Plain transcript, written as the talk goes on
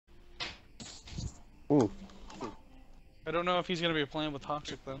Ooh. I don't know if he's gonna be playing with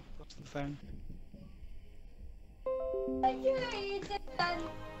Toxic though. That's the thing.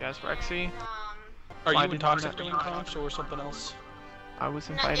 Yes, Rexy. Are Why you and didn't Toxic you- doing Tox or something else? I was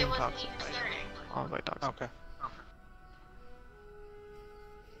No, inviting it wasn't Toxic. even starting. I'll invite Toxic. Okay.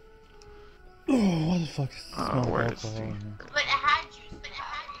 Oh, what the fuck is this? Where is alcohol? he? But it had juice,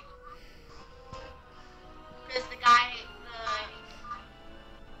 because the guy,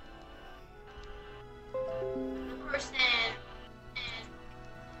 the person,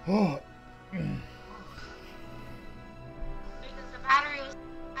 Oh. because the battery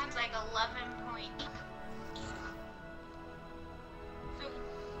was like 11.8. So,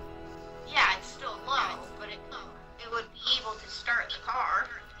 yeah, it's still low, but it would be able to start the car.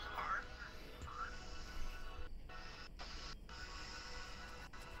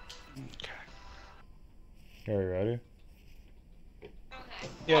 Are you ready? Okay.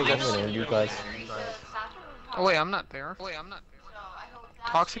 Yeah, I I'm guess. gonna end you guys. Oh wait, I'm not there. So I hope that's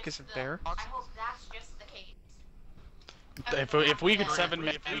Toxic just isn't there. I hope that's just the case. If we could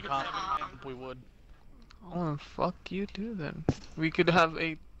 7-man comp, we would. Oh, fuck you too then. We could have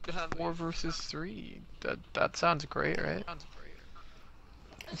a 4 versus 3. That sounds great, right?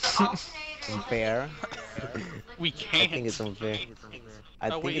 Unfair. We I can't. think it's unfair. I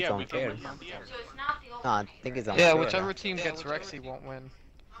Oh, think wait, it's yeah, we can. unfair. So it's not the old No, I think it's unfair. Yeah, whichever team gets Rexy won't win.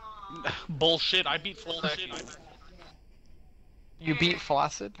 Bullshit. I beat Flaccid. You beat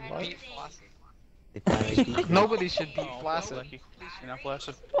Flaccid? What? They finally beat me. Nobody should beat Oh, Flaccid. lucky. You're not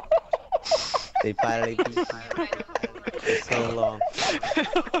Flaccid. They finally beat me. For so long.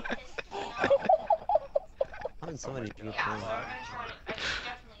 How did somebody do it?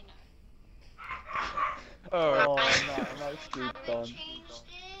 Oh, nice streak done.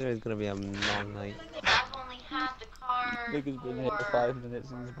 There's gonna be a long night. I've only had the car Nigga's been here for 5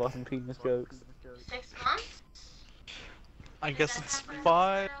 minutes and he's busting penis jokes. 6 months. I guess it's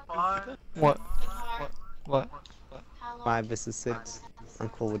 5. What? The car. What? How long? 5 versus 6. I'm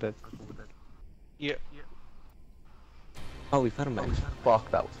cool with it. Yeah. Oh, we found a match. Fuck,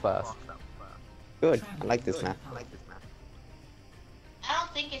 that was fast. Good. I like this map. I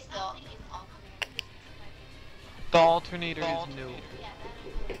don't think it's the The alternator is new.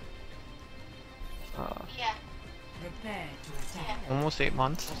 Yeah. Prepare to attack. Almost 8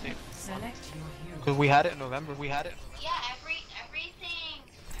 months. Select your hero. Because we had it in November. We had it. Yeah, everything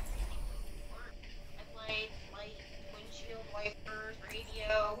worked. I played like windshield wipers,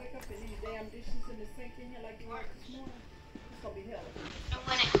 radio. And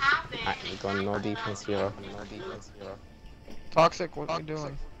when it happened, Alright, we're going no defense hero. No defense hero. Toxic, what are you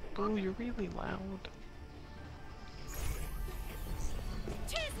doing? Ooh, you're really loud.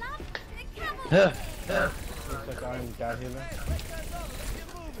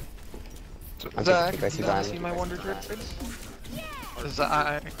 Zach, guys, you you wanna died. see my Wonder Tricks?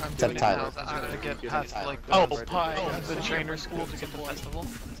 I'm doing it now to get past like the trainer school to get the festival.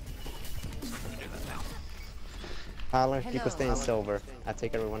 Tyler, you can stay in silver. I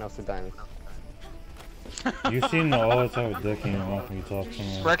take everyone else to diamond. You seem to always have a dick in your mouth when you talk to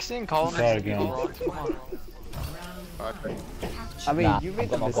me. Rexy and Colin Try are again. Come on. I mean, Nah, you made I've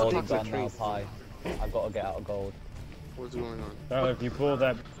the got my gold mistake gun with now, trees. Pi. I've got to get out of gold. What's going on? Tyler, if you pull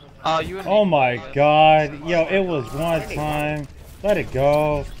that. You and Oh my god. Yo, it was one time. Let it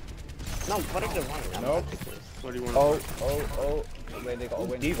go. No, what are they running? Nope. What do you want? Oh. Wait, they got a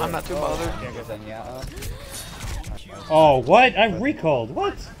win. I'm not too bothered. Oh, what? I recalled.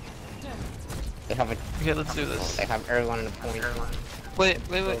 What? They have a, Okay, let's do this. they have everyone in a point. Wait.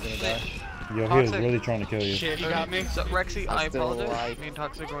 Yo, he was Toxic. really trying to kill you. Shit, he got me. So, Rexy, I still apologize. alive. Me and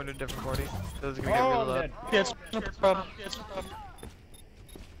Toxic are going to a different party. This is gonna get really loud. Yeah, it's no problem. It's no problem.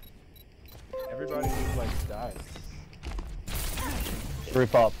 Everybody just like died.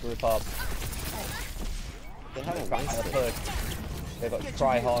 Group up. They have a run They're stick. pushed. They've got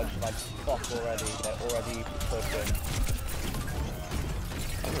try hard like fuck already. They're already pushing.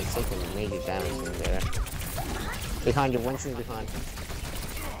 I'm like taking major damage in there. Behind you, Winston's behind.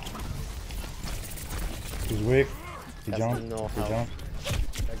 He's weak. He That's jumped. no He help. jumped.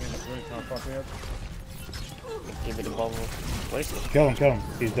 Give it a bubble. What is it? Kill him.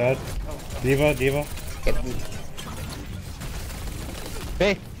 He's dead. Diva. Get me.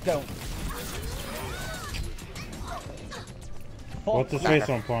 Hey, don't. What's his face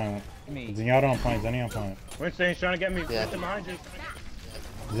on point? Me. Zenyatta on point. Zenny on point. Winston's trying to get me. Yeah. Winston behind you.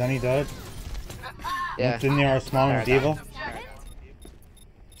 Zenny dead. Yeah. Winston near our spawn with Diva.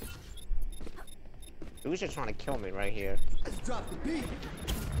 Who's just trying to kill me right here?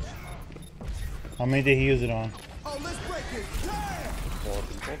 How many did he use it on? 4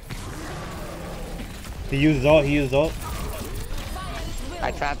 people. He used ult, he used ult.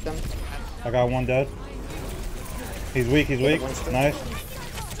 I trapped him. I got one dead. He's weak, he's weak. Nice.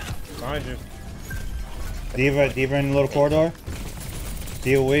 Behind you. D.Va in the little corridor.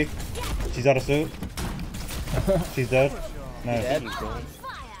 D.Va weak. She's out of suit. She's dead. Nice. Dead.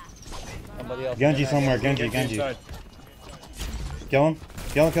 Somebody else. Genji somewhere, Genji. Inside. Kill him.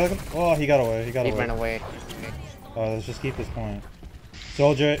 Kill him. Oh, he got away. He ran away. Let's just keep this point.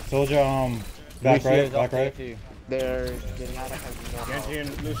 Soldier, back right, back right. They're not having more Genji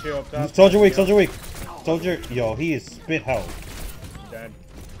and Lucio up top. Soldier weak. Soldier, yo, he is spit health. Dead.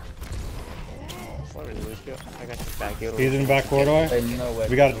 Sorry, Lucio. I got you back. He's in the back corridor.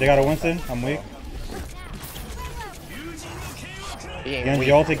 They got a Winston. I'm weak.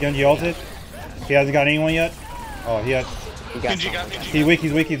 Genji ulted. He hasn't got anyone yet. Oh, he has. He's weak.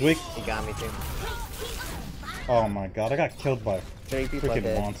 He got me too. Oh my god, I got killed by 3 people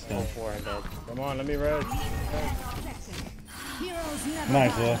freaking monster. 4 are dead. Come on, let me res.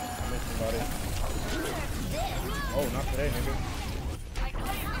 Nice, I missed somebody. Oh, not today, nigga.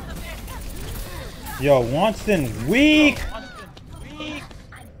 Yo, Winston weak.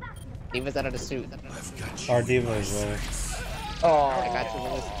 D.Va's out of the suit. Our D.Va is well. Oh, I got you,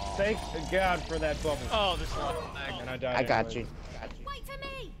 Willis. Thank God for that bubble. Oh, this one. And I died. I got anyway.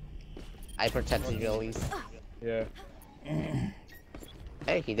 you. I protected you at least. Yeah.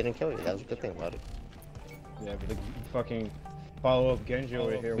 Hey, he didn't kill you. That was a good thing about it. Yeah, but the fucking follow up Genji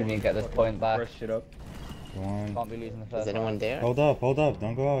over here. We need to get this point back. Fresh shit up. Go on. Can't be losing the first. Is anyone there? Hold up.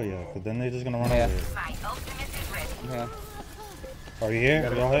 Don't go out yet, because then they're just gonna run Yeah. over you. Yeah. Are you here?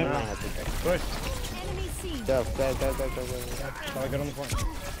 Gotta Y'all go here? now. Push. Go. Try to get on the point.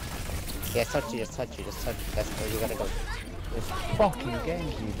 Yeah, touch you. That's where you gotta go. Fucking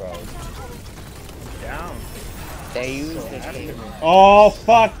Genji, bro. Down. They use their team. Oh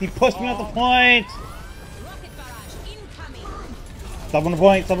fuck! He pushed me off the point. Stop on the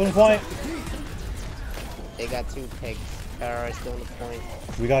point. They got 2 picks. Kara is still on the point.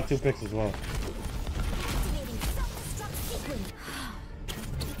 We got 2 picks as well.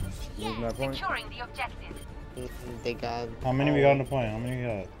 Moving that point. They got. How many we got on the point? How many we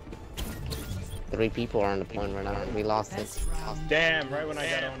got? 3 people are on the point right now. We lost it. Damn, right when I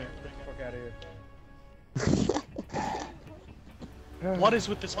got on it. Get the fuck out of here. What is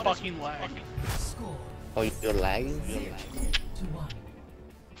with this fucking lag? Oh, you're lagging?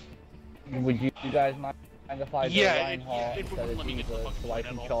 Would you guys mind if I go Reinhardt it instead wouldn't of let me get the D.Va fucking so I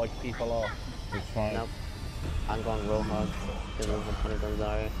can channel. charge people off? It's fine. Nope. I'm going Roadhog. Because of the point of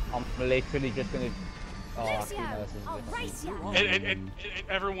Gonzaga. I'm literally just gonna. Oh, Akina, this is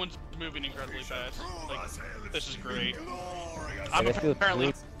Everyone's moving incredibly fast. Like, this is great. Yeah, I'm this feels apparently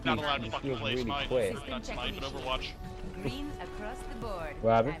really- not allowed to this fucking feels play really Smite. quick. Not Smite, but Overwatch. Green across the board.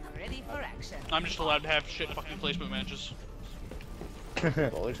 What happened? I'm ready for action. I'm just allowed to have shit fucking placement matches.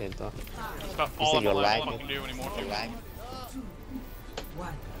 Bullshit though. That's about You all say I'm you're allowed to lagging? fucking do anymore. You're lagging?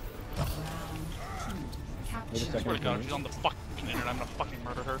 1. Wait a I swear to second. God, if she's on the fucking internet, I'm gonna fucking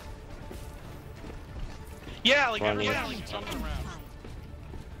murder her. Yeah, like Running. jumping around.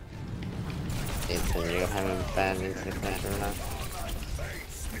 You're having bad internet connection right now.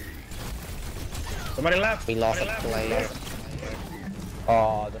 Somebody left. We lost a player.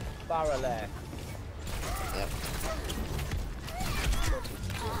 Oh, the Farah left. Yep.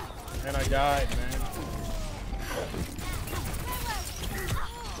 And I died, man.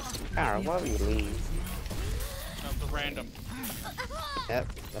 Kara, why would you leave? That was random. Yep,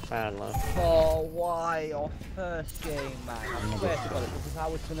 the fan left. Oh, why? Our first game, man. I swear to God, this is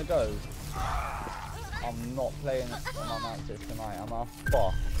how it's gonna go. I'm not playing my matches tonight. I'm a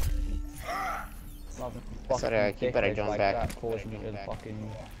fuck. Sorry, I keep better jump like back. That caused me to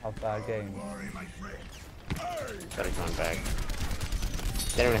fucking have bad games. Better come back.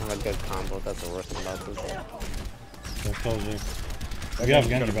 They don't have a good combo, that's the worst thing about this game. I told you. We got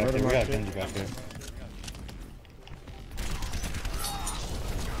Genji back here.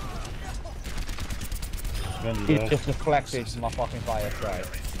 Genji He dead. just deflected my fucking fire strike.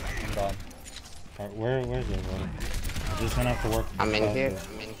 I'm done. Alright, where's everybody? I just went out to work. I'm in here.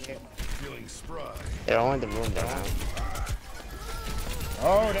 They're all in the room now.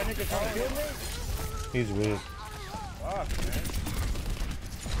 Oh, that nigga trying to kill me? He's weird. Fuck, man.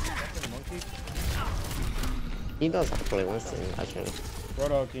 Fucking monkey. He knows how to play Winston, actually.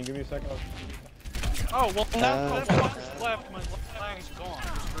 Roto, can you give me a second? Oh, well, now left. My lag is gone.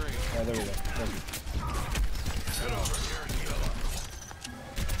 It's great. Yeah, there we go. Thank you.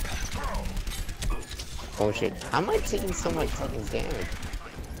 Oh shit. How am I taking so much fucking damage?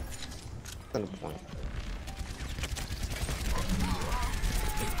 What's the point?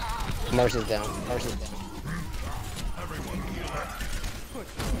 Mercy's down. I'm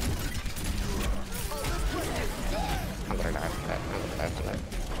gonna die for that. I'm gonna die for that.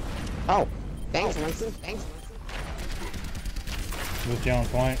 Oh! Thanks, Winston. Thanks. Lucy on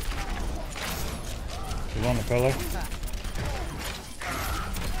point. He's on the pillar.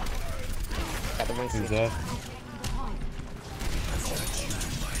 Got the Winston. He's dead.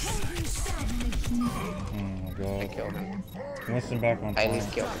 Oh my I god. killed him. Winston back on I at point.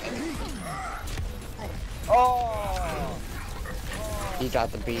 least killed him. Oh! He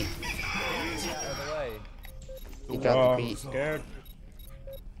got the beat. Out of the way. He got Oh, the I'm beat. scared.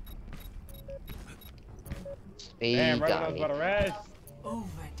 He Damn, right when I got was me. about to res.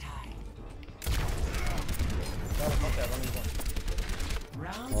 Overtime.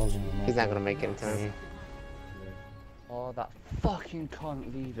 He's not gonna make it in time. Oh, that fucking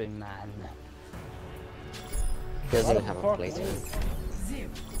cunt leaving, man. He doesn't even What have the a fuck? placement.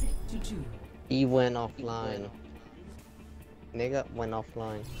 0-2. He went offline. Nigga went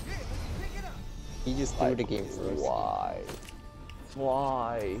offline. He just threw the game for us. Why?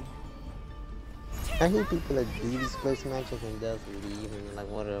 Why? I hate people that do these place matches and just leave and like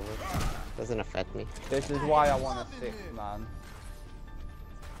whatever. Doesn't affect me. This is why I want a 6, man.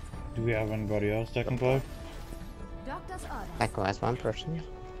 Do we have anybody else that can play? Doctor's order. Echo has one person.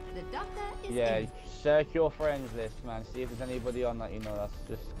 The doctor is Yeah, in. search your friends list, man. See if there's anybody on that you know that's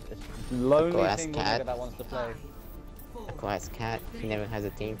just a lonely ask single Cat. nigga that wants to play. Echo has cat. He never has a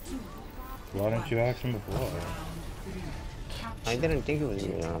team. Why didn't you ask him before? I didn't think he was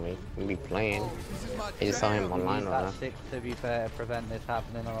gonna be playing. I just saw him online or That not. 6 to be fair, to prevent this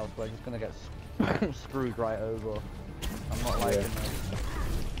happening, or else we're just gonna get screwed right over. I'm not liking this.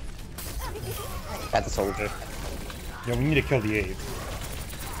 That's a soldier. Yeah, we need to kill the ape.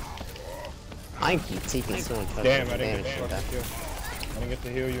 I keep taking so much fucking Damn, I didn't damage get from that. that shield. I didn't get to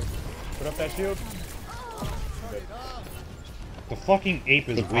heal you. Put up that shield. The fucking ape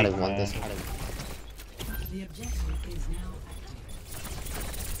is They weak, probably want man. this. The objective is now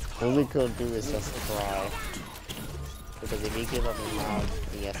active. All we could do is just cry. Because if we give up now,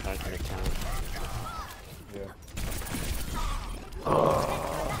 the SR can count. Yeah. Oh.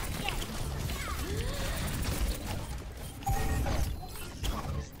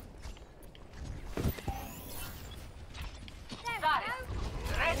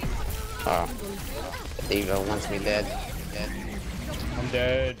 Diva wants me dead. I'm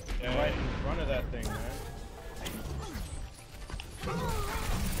dead. Right in front of that thing, man.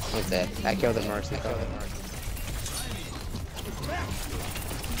 What's that? I killed the Mercy.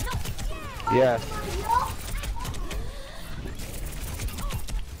 Yeah.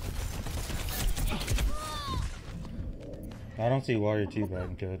 I don't see why you're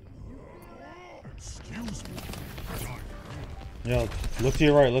teabagging, kid. Yo, look to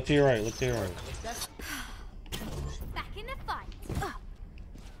your right, look to your right, look to your right. Back in the fight. You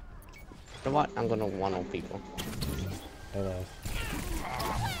know what? I'm gonna one-on people. Hello.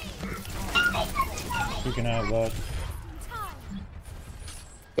 You can have that.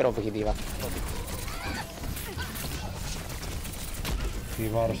 Get over here, Diva.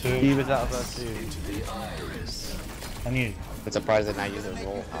 Steve out of suit. He was out of her suit. I need. I'm surprised they're not using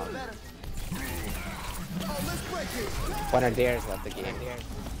roll. One of theirs left the game.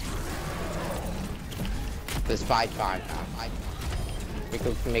 There's 5-5 now. We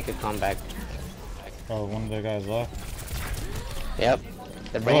could make a comeback. Oh, one of the guys left. Yep.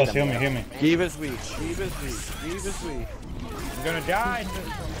 The Ross, heal me, heal me. Diva's weak. Diva's weak. Diva's weak. I'm gonna die.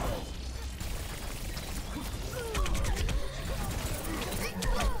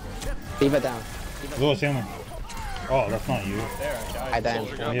 Diva down. Lewis, heal me. Oh, that's not you. There, I died.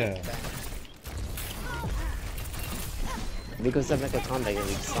 Yeah. Because they make a comeback and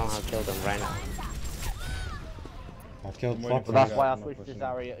we somehow killed them right now. I killed I'm waiting fuck. for But that's Yeah, why I I'm not switched to pushing.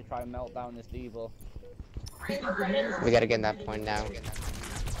 Zarya to try and melt down this Diva. We gotta get that point now.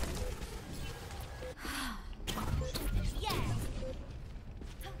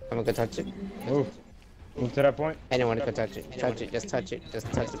 Someone could touch it. Move. Move to that point. Anyone could touch it. Touch it. Just touch it.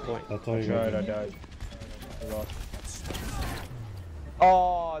 Just touch the point. That's all I you tried, got. I died. I lost.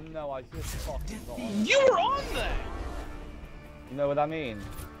 Oh no, I just fucking got on. You were on that! You know what I mean?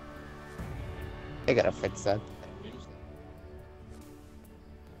 They gotta fix that.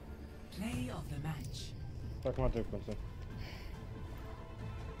 Play of the match. Fuck my dick, Quincy.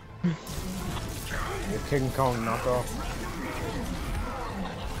 Your King Kong knockoff.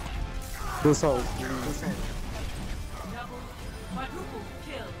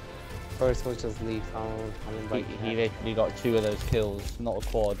 First, we'll just leave. I'll invite you. He literally got 2 of those kills, not a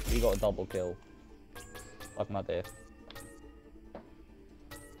quad. He got a double kill. Like my dear.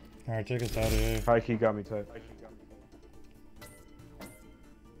 Alright, take us out of here. High key got me tight.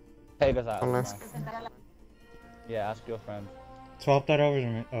 Take us out. Unless- man. Yeah, ask your friend. Swap that over to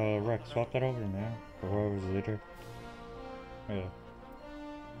me, Rex. Swap that over to me, or whoever's leader. Yeah.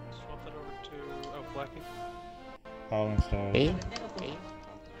 Swap that over to Blackie. Howling style. Give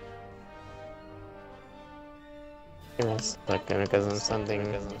me a second because I'm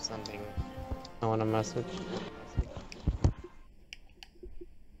sending. I want a message.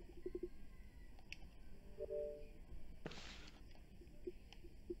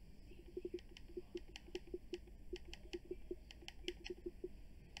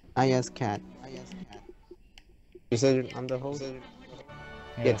 Yes, cat. You said I'm the host?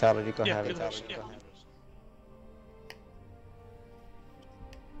 Yeah, Tyler, you can have it. Tyler, you can have it.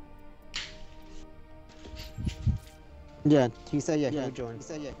 Yeah, he said yeah, he'll join. He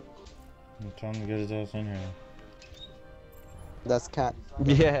said yeah. I'm trying to get his ass in here. That's cat.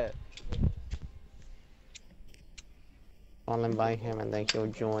 Yeah. I'll invite him and then he'll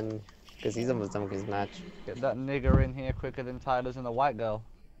join. Because he's almost done with his match. Get that nigger in here quicker than Tyler's and the white girl.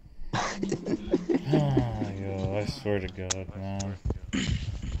 Yo, I swear to God, man.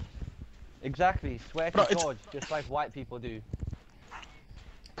 Exactly, swear to George, just like white people do.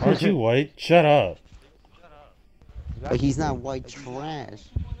 Aren't you white? Shut up. But he's not white trash.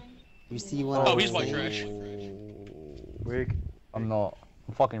 You see what Oh, I'm he's white saying? Rick? I'm not.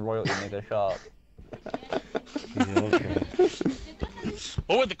 I'm fucking royalty, nigga. Shut up. Yeah, okay.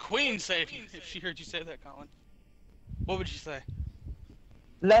 What would the Queen say if she heard you say that, Colin? What would she say?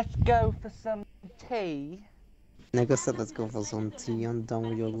 Let's go for some tea. Nigga said let's go for some tea. I'm done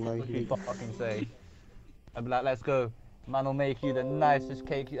with your life. What do you fucking say? I'd be like, let's go. Man will make you the nicest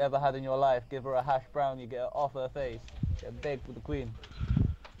cake you ever had in your life. Give her a hash brown, you get it off her face. Get baked with the Queen.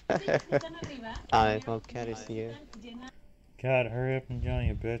 Alright, well, cat is here. God, hurry up and join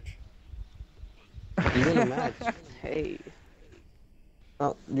you, bitch. He's in a match. Hey.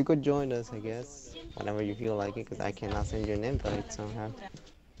 Well, you could join us, I guess. Whenever you feel like it, because I cannot send you an invite somehow.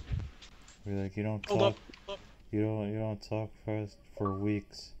 Be like, you don't Hold talk. up. You don't talk for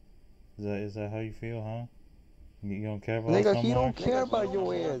weeks. Is that how you feel, huh? You don't care about us Nigga, no he more? don't care about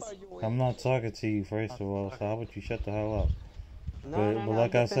your ass. I'm not talking to you first of all, so how about you shut the hell up? No, But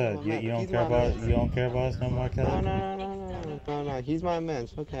like I said, you don't care about us no more, Kelly? No, he's my man.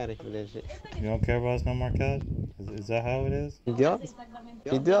 Fuck out of here with that shit. You don't care about us no more, Kelly? Is that how it is? He does.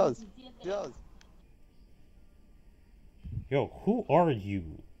 He does. Yo, who are you?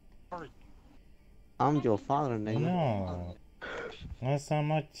 I'm your father, nigga. No. Last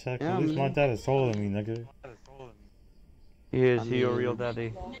time I checked, Yeah, at least my man. dad is older than me, nigga. Is he your real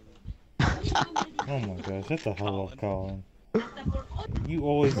daddy? Oh my god, shut the hell up, Colin. You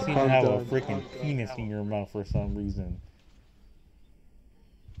always seem to have a freaking penis in your mouth for some reason.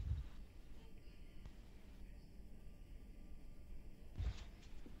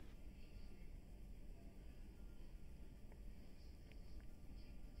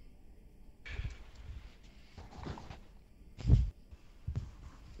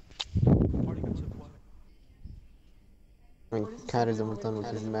 I mean, Cat is almost done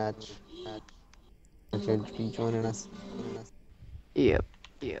with his match. And he'll be joining us. Yep.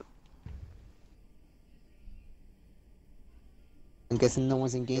 I'm guessing no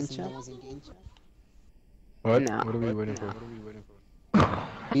one's in game chat? What? No. What are we waiting for?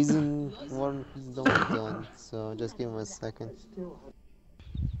 He's in one, he's almost done, so just give him a second.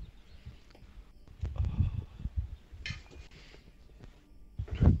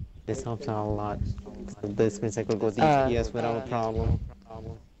 This helps out a lot. This means I could go DPS without a problem.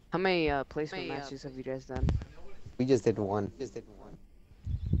 How many placement matches have you guys done? We just did one.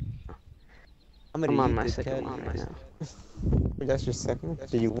 I'm on my second one right now. That's your second?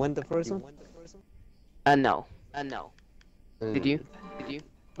 Did you win the first one? No. Did you?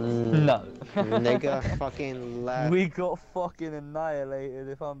 No. Nigga fucking left. We got fucking annihilated,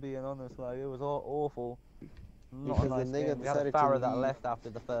 if I'm being honest. Like, it was all awful. Not a Because nice the nigga game. We had a decided to Farah that leave. left after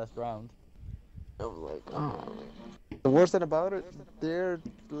the first round. I was like, oh. The worst thing about it, their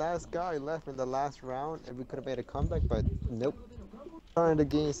last guy left in the last round and we could have made a comeback, but nope. Trying the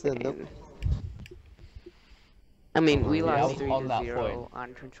game said nope. I mean, we Yeah, I lost was on that 3-0 point.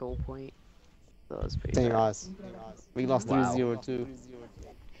 on control point. So that was pretty Same bad. us. We lost Wow. 3-0 too.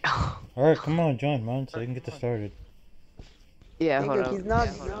 Alright, come on, join, man, so I can get this started. Yeah, hold Nigga, up. he's not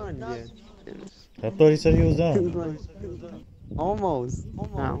done yet. I thought he said he was done. Almost.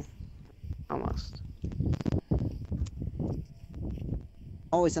 No. Almost.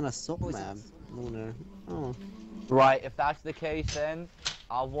 Oh, it's an assault map. Lunar. Oh. Right, if that's the case then,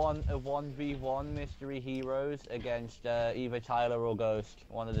 I want a 1v1 Mystery Heroes against either Tyler or Ghost.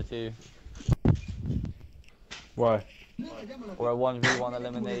 One of the two. Why? or a 1v1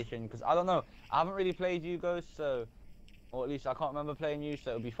 elimination. Because I don't know, I haven't really played you, Ghost, so, or at least I can't remember playing you,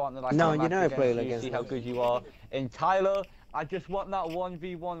 so it'll be fun to like No, have a you match never played you, against see me. how good you are. In Tyler, I just want that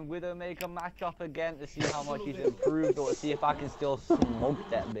 1v1 Widowmaker matchup again to see how much he's improved, or to see if I can still smoke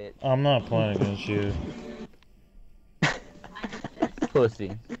that bitch. I'm not playing against you.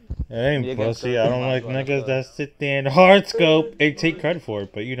 Pussy. It ain't Me against pussy. her, I don't might like as well, niggas so. that sit there and hard scope and take credit for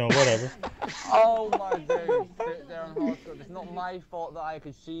it, but you know, whatever. Oh my days, sit there and hard scope. It's not my fault that I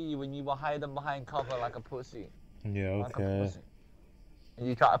could see you when you were hiding behind cover like a pussy. Yeah, Like a okay. pussy. And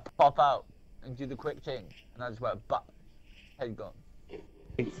you try to pop out and do the quick change, and I just went bop, head gone.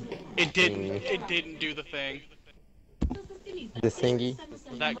 It didn't do the thing. The thingy.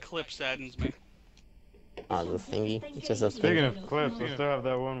 That clip saddens me. Oh, the thingy. It's just a Speaking thing. of clips, I still have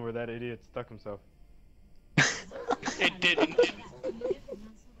that one where that idiot stuck himself. It didn't.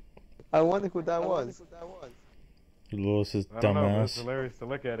 I wonder who that was. Lewis's I don't know, but it's dumbass. hilarious to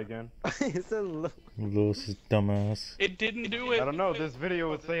look at again. It's a look. Lewis's dumbass. It didn't do it. I don't know, this video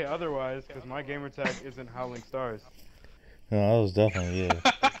would say otherwise, because my gamer tag isn't Howling Stars. No, that was definitely you.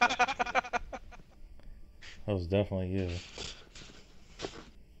 That was definitely you.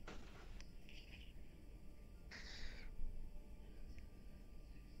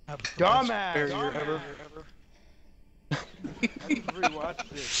 Dumbass! I just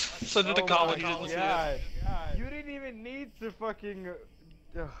rewatched it. So did the college. You didn't see it. God. You didn't even need to fucking...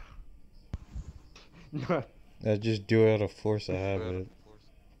 I just do it out of force of habit.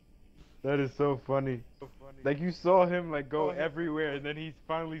 That is so funny. Like, you saw him, like, go everywhere, and then he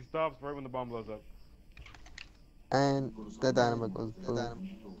finally stops right when the bomb blows up. And the dynamite goes boom.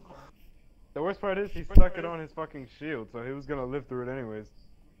 The worst part is, he stuck it on his fucking shield, so he was gonna live through it anyways.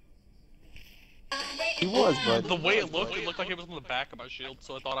 He was, but The way it looked like it was on the back of my shield,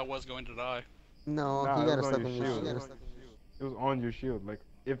 so I thought I was going to die. no, Nah, he it got was stuck on on your your shield. shield. It was on your shield. Like,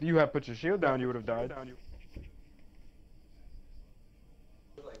 if you had put your shield down, you would have died.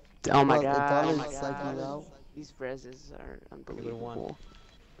 Oh my Well, the god, college oh my psyched me god. out. These reses are one. unbelievable.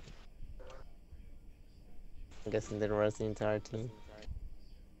 I'm guessing they rest the entire team.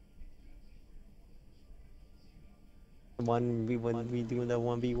 1v1, we doing that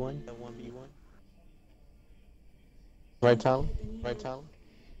 1v1? Right, Tal?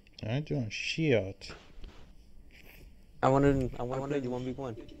 I ain't doing shit. I wanna play the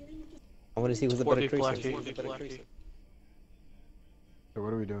 1v1. I wanna see who's the better tracer. So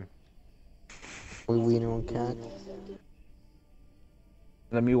what are we doing? We winning on cat.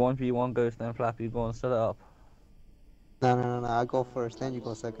 Let me 1v1 Ghost, then Flappy, go and set it up. No, I go first, then you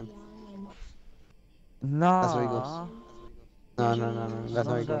go second. Nah. That's where he goes. No, that's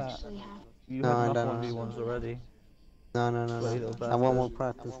how he goes. You No, have no, enough no, 1v1s already. No. Little I want bastard. more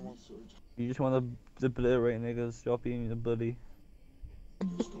practice. You just want to obliterate niggas, stop being the bully.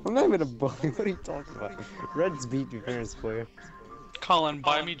 I'm not even a bully, what are you talking about? Reds beat me fair and square. Colin,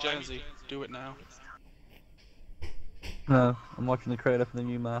 buy me Gen Z. Do it now. No, I'm watching the trailer for the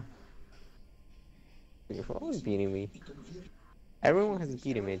new map. You're always beating me. Everyone has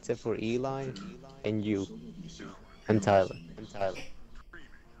beaten me except for Eli and you. And Tyler.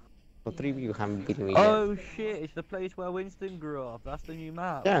 So 3 of you haven't beaten me yet. Oh shit, it's the place where Winston grew up. That's the new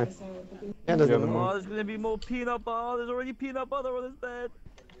map. Yeah, that's Yeah, the the Oh, there's gonna be more peanut butter. There's already peanut butter on his bed.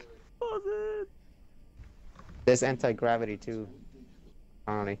 Pause it. There's anti-gravity too.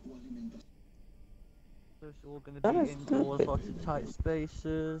 Only. There's all gonna That be is indoors, stupid. lots of tight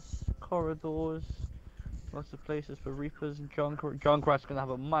spaces, corridors, lots of places for Reapers and Junkrat's gonna have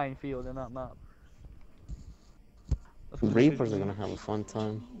a minefield in that map. That's gonna Reapers be- are gonna have a fun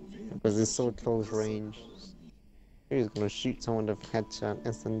time because it's so close range. He's gonna shoot someone with headshot,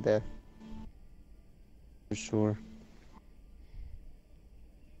 instant death. For sure.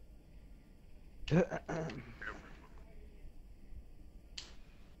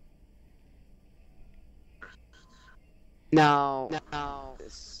 No.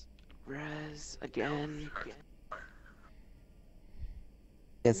 This res again.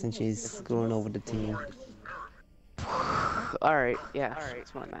 Guessing she's screwing over the team. Alright, yeah,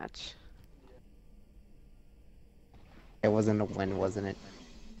 it's my match. It wasn't a win, wasn't it?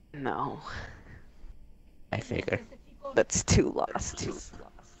 No. I figure. That's 2 losses.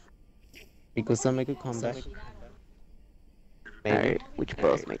 Because some make a comeback. Maybe. Alright, we can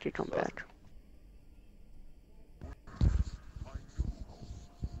both make a comeback.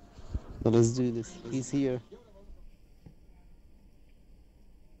 So let's do this. He's here.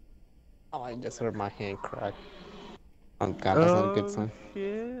 Oh, I just heard my hand crack. Oh god, that's not a good sign.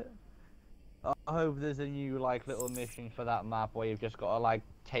 Shit. I hope there's a new like little mission for that map where you've just got to like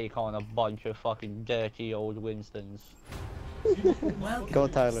take on a bunch of fucking dirty old Winstons. Go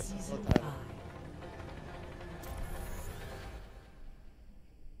Tyler.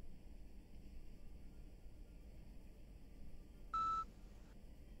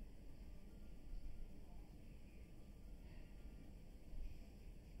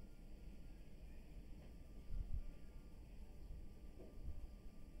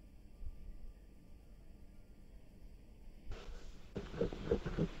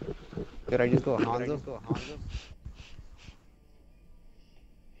 Did I just go Hanzo?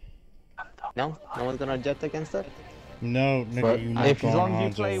 No? No one's gonna jet against it? No, nigga, you not If as going long as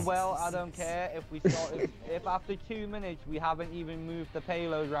you play Hanzo. well, I don't care. If we start, if after 2 minutes we haven't even moved the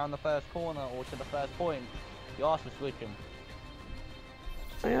payload around the first corner or to the first point, you ask to switch him.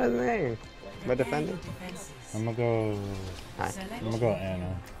 Oh, yeah, man. By defending? I'm gonna go. I'm gonna go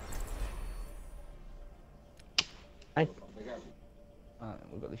Anna. Alright,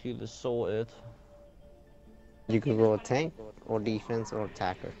 we've got the healers sorted. You could go tank, or defense, or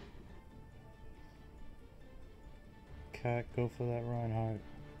attacker. Cat, go for that Reinhardt.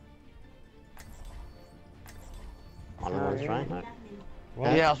 On one's Reinhardt?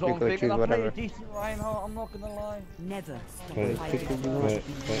 What? Yeah, that's what You I'm go thinking. choose I play a whatever. decent Reinhardt, I'm not gonna lie. Never stop But- fighting.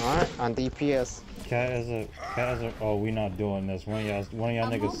 Alright, on DPS. Cat is a. Oh, we not doing this. One of y'all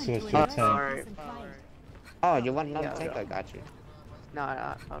niggas switch to a tank. Alright. Oh, you want another Yeah, tank? yeah. I got you. No,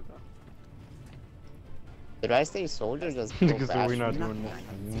 I'll go. Did I say soldier? Just go Niggas said we're fast? not doing this.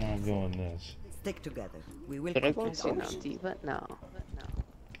 We're not doing this. Stick together. We will Did I go Actually, no, soldier? D.Va? No.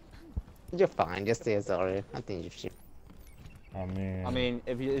 You're fine, just stay as Zarya. I think you should. I mean.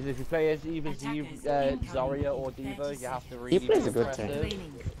 If you play as either Zarya or D.Va, you have to really He plays a be good aggressive. tank.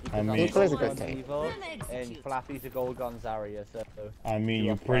 I mean- Because He I'm plays a gold good gun tank. D.Va, and Flappy's a gold gun Zarya, so... I mean,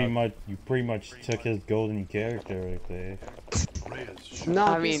 you are pretty proud. much took his golden character right there. No,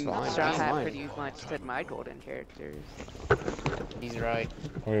 I he's mean, fine. Straw He's Hat fine. pretty much said my golden characters. He's right.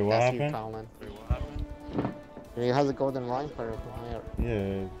 Wait, what That's you, happened? Colin. He has a golden line for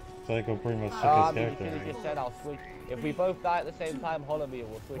Yeah, Psycho pretty much took I his mean, you character. could have right? just said I'll switch. If we both die at the same time, holler me,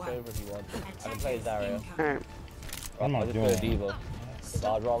 we'll switch over if you want. I can play Zarya. Alright. I'm not I'll just doing play that. D.Va. But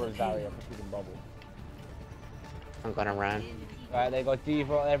I'd rather Zarya because she can bubble. I'm gonna run. Right, they got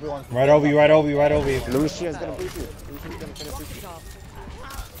D.Va, everyone's... Right over you, right over you, right over you. Lucia's gonna beat you. Lucia's gonna finish you.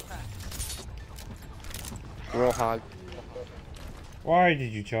 Roadhog. Why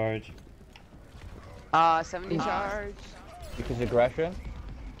did you charge? 70 charge. Because aggression?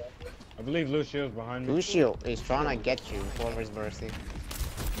 I believe Lucio's behind me. Lucio is trying to get you. Whoever's mercy.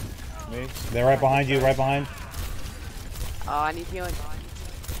 Me? They're right behind you, right behind. Oh, I need healing.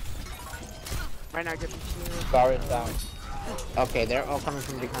 Right now, get me shield. Zarya's down. Okay, they're all coming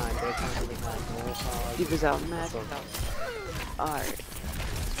from behind. They're coming from behind. Roadhog. D.Va's out, mad. Alright.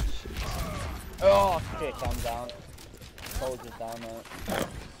 Oh shit, I'm down. Soldier's down there.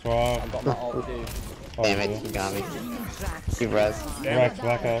 Swap. I've got my ult too. Oh, Damn it, cool. he got me. He res. Rex,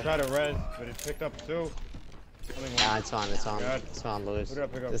 back up. Try to res, but it picked up two. Nah, it's on, it's on. God. It's on, Lewis. Put it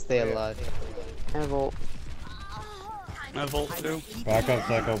up, pick up. Just stay Yeah. alive. I volt. I volt too. Back up,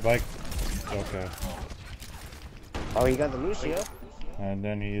 Psycho, bike. Okay. Oh, you got the Lucio? And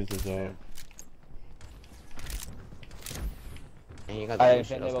then he uses ult. And you got the I didn't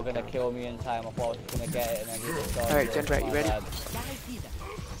Lucio. think they were gonna kill me in time. I thought I was just gonna get it and then he just started. Alright, Jen, you ready?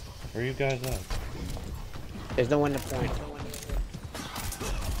 Where you guys at? There's no one to point.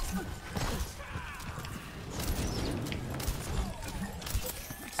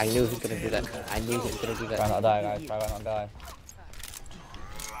 I knew he was gonna do that. I knew he was gonna do Try that. not die, guys. Try not die.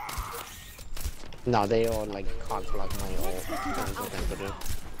 No, they all like cock block my ult.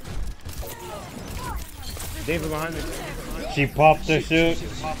 D.Va behind me. She popped her shoot.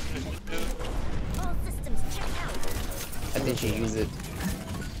 I think she used it.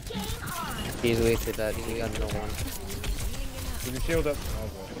 She's wasted that. He got no one. Keep your shield up.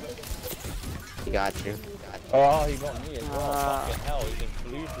 Oh, He got you. Oh, he got me as well. Fucking hell, he just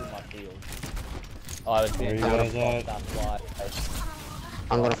flew through my shield. Oh, I was being Where you out guys of at? that's why.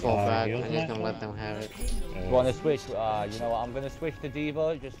 I'm gonna fall back. heals I'm just my- gonna let them have it. You wanna switch? You know what? I'm gonna switch to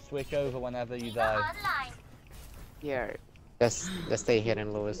D.Va. Just switch over whenever you die. Yeah. Let's stay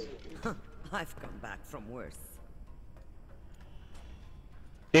hidden, Lewis. I've come back from worse.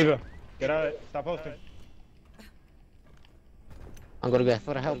 D.Va, get out of it. Stop posting. I'm gonna go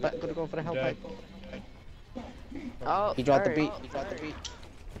for the help back. Gonna go for the help back. Dead. Oh, He dropped the alright. beat. He dropped the beat.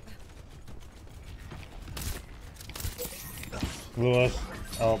 Lewis.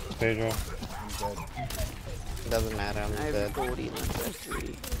 Oh, Pedro. Doesn't matter. I'm I have dead. Goldie in the first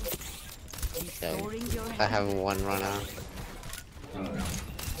three. Okay. Restoring your I have one run out.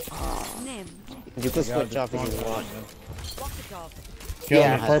 You can switch off if you want. Kill him,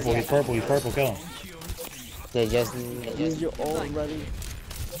 Yeah, he's purple, he's purple, he's purple, kill him. Yeah, just use your ult ready.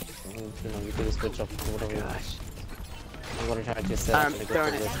 You know, you can switch off to whatever you want. I'm gonna try to set up to go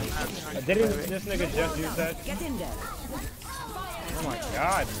for this. Didn't this nigga just use that? Get in there. Oh my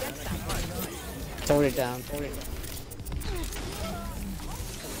god. Tone it down, tone it down.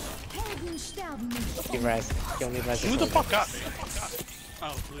 Give res. You only res Who the fuck up?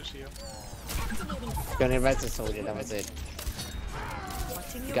 Oh, Lucio. You only res the soldier, that was it.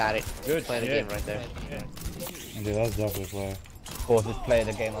 You got it. Good Play the shit. game right there. Dude, that's definitely play. Of course, it's play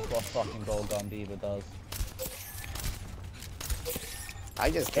the game. That's what a fucking gold gun diva does. I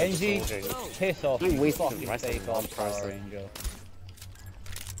just killed the Genji, soldier. piss off. You You wasted fucking res take on one off Power person. Ranger.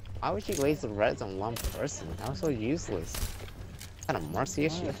 Why would you waste the res on one person? That was so useless. What kind of mercy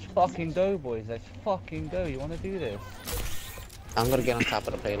issue? Let's fucking go, boys. Let's fucking go. You wanna do this? I'm gonna get on top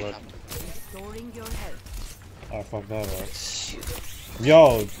of the payload. Restoring your health. Oh, fuck that up.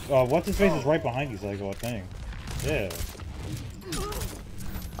 Yo, what's his face is right behind you, Psycho, I think. Yeah.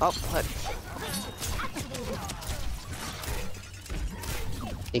 Oh, what?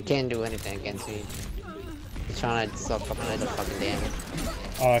 He can't do anything against me. He's trying to suck up another fucking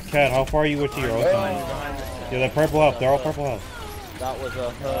damage. Cat, how far are you with your ult time? Yeah, they're purple health, they're all purple health. That was a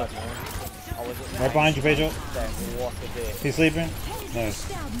hurt. I was Right behind you, Pedro. what a dick. He's sleeping? Nice.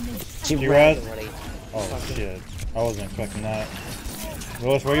 She You res res? already. Oh shit. I wasn't expecting that.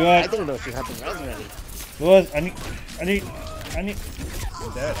 Lewis, where you I at? didn't know she had the res already. Lewis, I need. I'm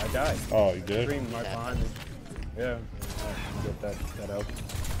dead. I died. Oh, you good? Stream right behind me. Yeah. Get that out.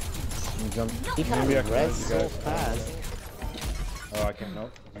 Jump. He got Maybe I can res help you so guys. fast. Oh, I can't.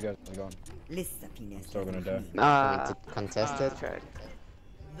 Nope. You guys are gone. Lista finesse. Still gonna die. Can we contest it? Tried.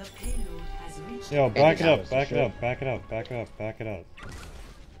 Yo, back it up, back it up, back it up, back it up, back it up.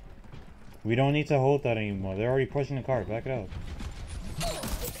 We don't need to hold that anymore. They're already pushing the cart. Back it up.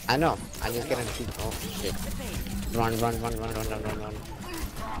 I know. I just get him to oh shit. Run.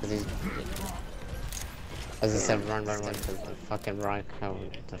 As I said, run. Cause the fucking rock.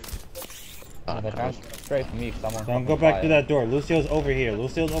 They're coming straight for me. Someone. Don't go back to that door. Lucio's over here.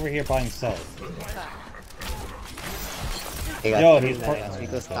 Lucio's over here by himself. Yo, he's we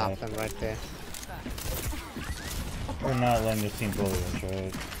could stop him right there. We're not letting this team bully us,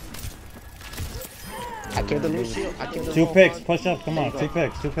 right? I killed the Lucio. I killed the Two whole picks. horde. Push up. Come on. Two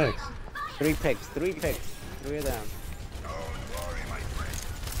picks. Two picks. 3 picks. 3 picks. 3 of them.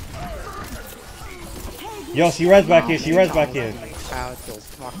 Yo, she res back here. She res back here. Out those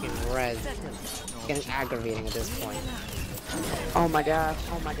fucking res. It's getting aggravating at this point. Oh my gosh.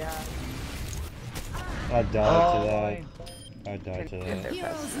 Oh my gosh. I died to that. I died to Get that. there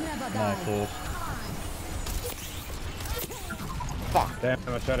fast. Nice, Lewis. Fuck. Damn,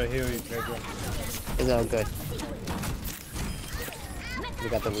 I try to heal you, Pedro. It's all good. We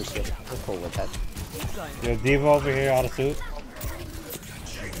got the Lucio. We're cool with that. Yo, Diva over here out of suit.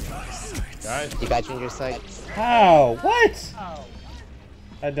 Guys, You got you in your sight. How? What?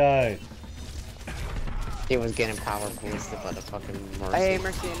 I died. He was getting power boosted by the fucking Mercy. Hey,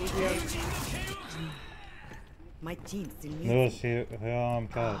 Mercy, I need you. My team still needs Lewis, here, I'm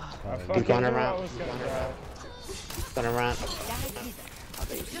cut. He's going knew I around. was He's gonna going die. around. He's going around.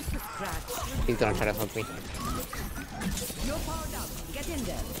 just a scratch. He's gonna try to hook me. You're powered up. Get in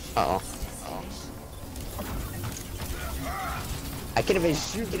there. Uh-oh. I could have been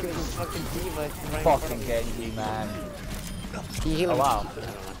shooting with this fucking Diva. Right Fucking Genji, man. He healed. Oh, wow.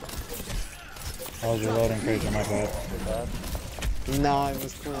 I was reloading crazy, my bad. No, it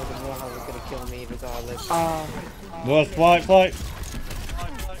was cool. The Warhol was gonna kill me regardless. Lewis, fly.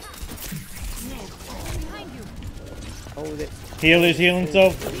 Hold it. Healer's healing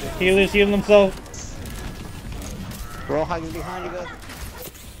himself. Healer's healing himself. Rohan is behind you guys.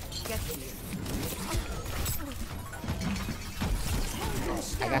 Get here.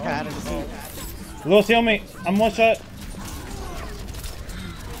 I got her out of the seat. Lewis, heal me. I'm one shot.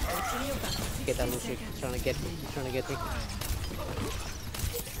 Get that Lucio. He's trying to get me. He's trying to get me.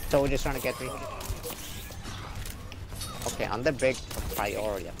 Soldier's trying to get me. Okay, I'm the big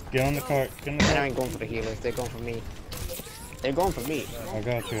priority. Get on the cart. Get on the They cart. ain't going for the healers. They're going for me. They're going for me. I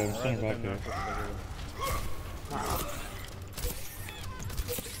got you. I'm sitting back there.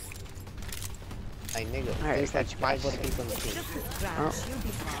 Hey, nigga. Alright, There's like 5 other people on the team. Just a scratch. You'll be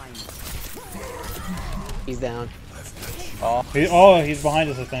fine. He's down. He's behind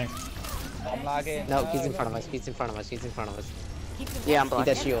us, I think. I'm lagging. No, he's in front of us. He's in front of us. He's in front of us. Yeah, I'm He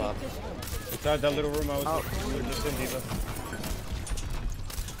blocking. does you up. Inside that little room I was we were just in, Diva.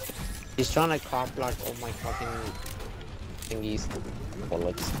 He's trying to cop block all my fucking thingies.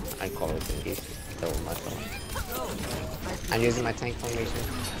 bullets. I call it thingies. So my phone. I'm using my tank formation.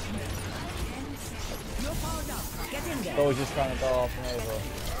 I was just trying to go off and over.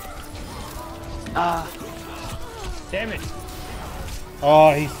 Ah. Damn it.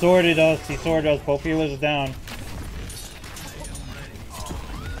 Oh, he sorted us. He sorted us. Both healers down.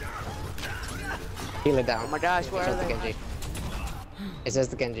 Heal it down. Oh my gosh, where are they? Genji. It's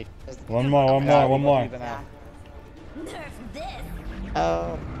just the Genji. One more.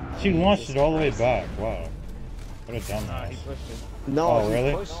 Oh. She launched it all the way back. Wow. What a dumbass. No, oh, he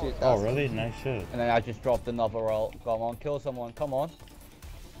really? pushed it. Oh, really? Nice shit. And then I just dropped another ult. Come on, kill someone. Come on.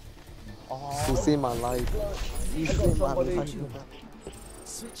 Oh. You see my life. You see my life.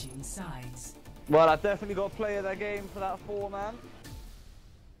 Switching sides. Well, I definitely got to play of that game for that 4-man.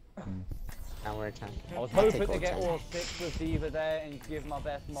 Now we're time. I was hoping to get all 6 with Diva there and give my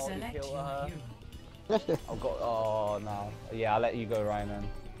best multi-kill to her. I've got. Oh no. Yeah, I'll let you go, Ryan. Then.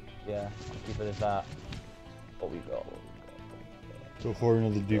 Yeah, I'll keep it as that. What we got? Go for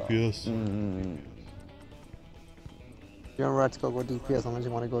another DPS. You're right to go DPS unless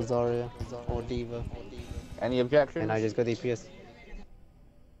you want to go Zarya or Diva. Any objections? And I just go DPS.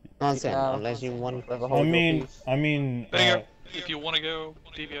 Nonsense. Unless you want. I mean. If you want to go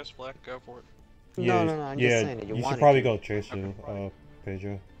DPS Black, go for it. Yeah, no. I'm just saying that you should probably go Tracer,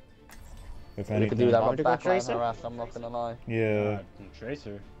 Pedro. If anything. You could do that on backline harass, I'm not gonna lie. Yeah.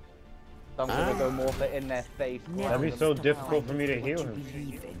 Tracer. I'm gonna go more for in their face. That'd be so difficult for me to heal him.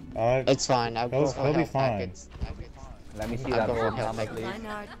 It's fine. I'll go for health packets. Let me see that health please.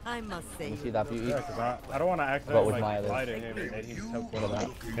 I must say. Let me see that beauty. Yeah, cause I don't want to accidentally like lie to him and he's helpful.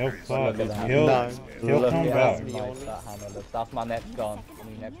 He'll come back. Nice, that hammer looks. That's my next gun.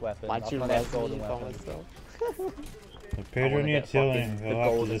 Next weapon. Why'd That's you my next golden weapon. If Pedro needs healing, he'll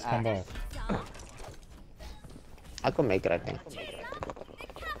have to just come back. I could make it, I think.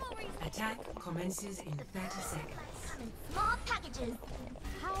 Attack commences in 30 seconds. Small packages.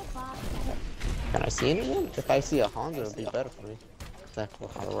 How about Can I see anyone? If I see a Honda, it'd be better for me. That will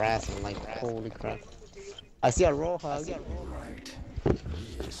harass him like holy crap. I see a Roadhog.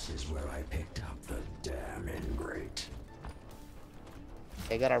 This is where I picked up the damn ingrate.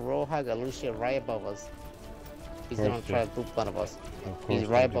 They got a Roadhog, a Lucia right above us. He's gonna try to dupe one of us. He's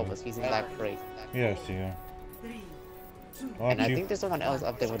right above us. He's in that crate. Yeah, I see him. And I think there's someone else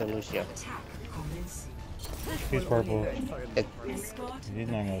up there with a Lucia. He's purple. He's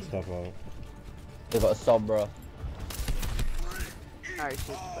not gonna step out. They got a Sombra. Alright,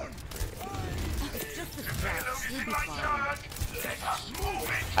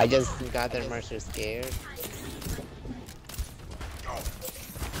 I just got their Mercer scared.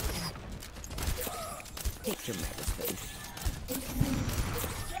 Take your medicine.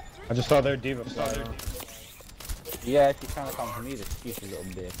 I just saw their Diva fire. Yeah, she's trying to come for me, this stupid little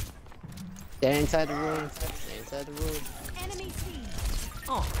bitch. They're inside the room. They're inside the room. Enemy team.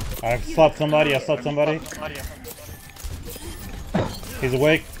 I slapped somebody. He's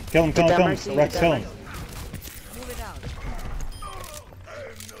awake. Kill him. Rex, kill him.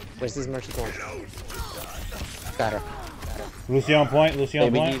 Where's this Mercy going? Got her. Lucy on point. Baby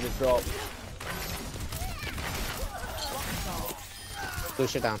Diva's drop.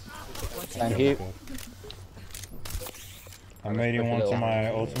 Push it down. Thank you. I'm waiting one to my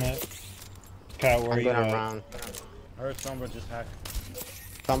ultimate. Cat, where I'm you going at? around. I heard Sombra just hacked.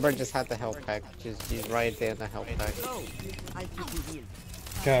 Sombra just had the health pack. She's right there in the health pack.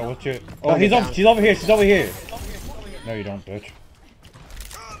 Cat, what's your... Oh, she's over here. No, you don't, bitch.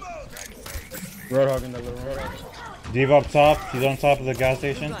 Roadhog in the little Roadhog. Diva up top. She's on top of the gas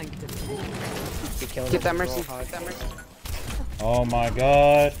station. Get that Mercy. Oh my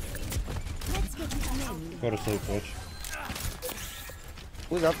god. Go to sleep, bitch.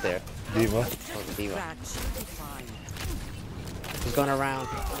 Who's up there? Diva. Oh, the Diva. He's going around.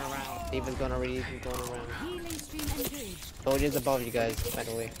 Diva's going around. Soldier's above you guys, by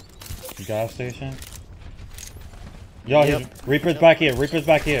the way. Gas station. Yo, Reaper's back here.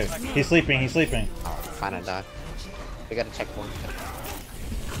 He's sleeping. Oh, fine, I died. We got a checkpoint.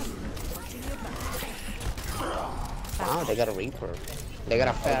 Wow, they got a Reaper. They got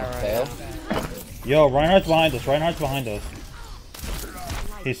a Pharaoh. Yo, Reinhardt's behind us.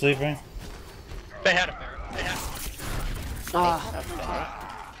 He's sleeping. They had a Pharaoh.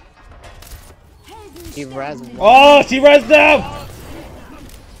 She rezzed one. Oh, she rezzed them!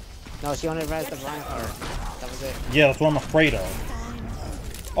 No, she only rezzed the Reinhardt. That was it. Yeah, that's what I'm afraid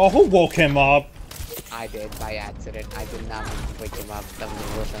of. Oh, who woke him up? I did, by accident. I did not mean to wake him up. That was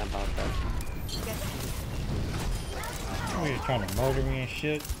the worst thing about that. Oh, you're trying to murder me and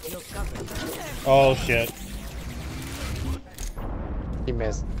shit? Oh, shit. He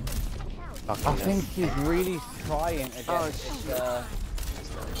missed. I think he's really trying against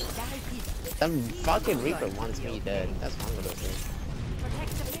That fucking Reaper wants me dead. That's what I'm gonna say.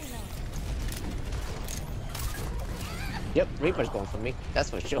 Yep, Reaper's going for me. That's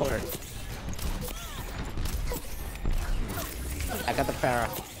for sure. I got the Pharah.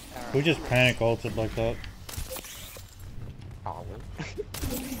 Who just panic ulted like that? Oh,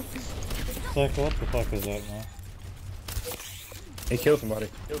 It's like, what the fuck is that, man? He killed somebody.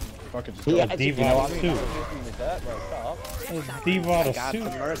 Fucking He had D.Va out of suit. D.Va out of got suit. the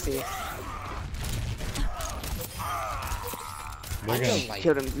Mercy. They're gonna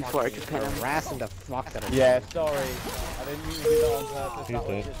killed him before I could pin him. Harassing the fuck out of him. Yeah, sorry. I didn't mean to do that on purpose. He's That was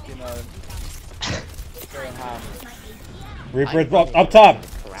dead. just, you know, going ham. Reaper up top.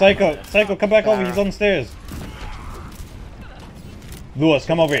 Psycho, come back over. He's on the stairs. Lewis,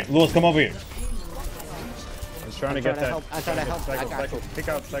 come over here. Lewis, come over here. I was trying to get that. I'm trying to help. I got Psycho, you. pick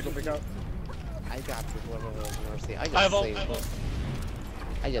out, Psycho, pick out. I got you. Whoever was Mercy.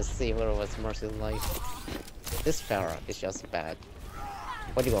 I just see whoever was Mercy's life. This Pharah is just bad.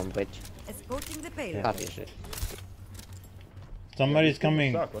 What you going, bitch? Escorting the payload. Copy shit. Somebody's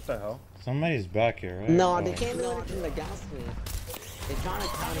coming. Suck. What the hell? Somebody's back here, right? No, Oh. they can't do anything against me. They're trying to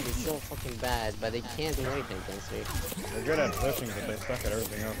counter me so fucking bad, but they can't do anything against me. They're good at pushing, but they suck at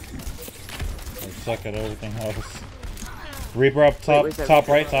everything else. They suck at everything else. Reaper up top, top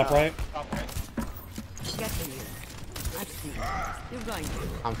right.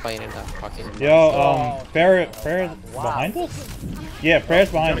 I'm fighting that fucking. Yo, Farrah's behind us? Yeah, Farrah's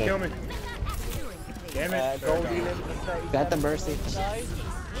behind Kill us. me. Damn it. Got the Mercy.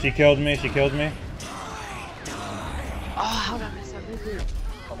 She killed me. Oh, how did I miss that?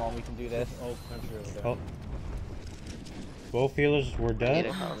 Come on, we can do this. Oh. Both healers were dead?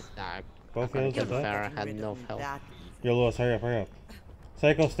 Nah, Both healers are dead? Pharah had no health. Yo, Lewis, hurry up.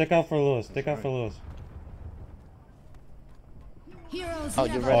 Psycho, stick out for Lewis. Oh,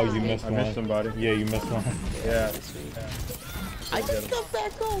 you're right. Oh, you missed one. I missed somebody. Yeah, you missed one. Yeah. I just got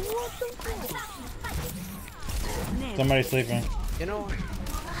back on. What the fuck? Somebody's sleeping. You know what?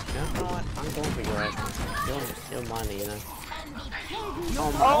 I'm going for your ass. Your money, you know.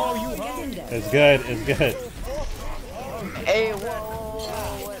 Oh, you It's good. Hey,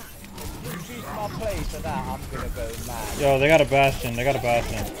 whoa. If you choose my play for that, I'm gonna go mad. Yo, they got a Bastion.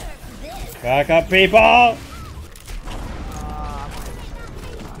 Back up, people!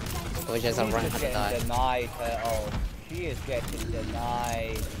 We just are running out of die. Denied her. Oh, she is getting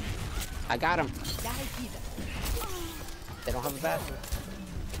denied. I got him. They don't have a Bastion.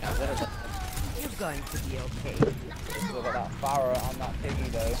 Got rid of it. You're going to be okay. Still got that Pharah on that piggy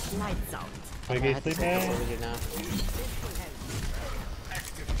though. Lights out. Piggy sleeping. Now.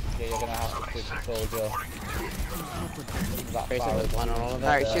 Yeah, you're gonna have to switch the soldier. That Tracer Pharah. was one on all of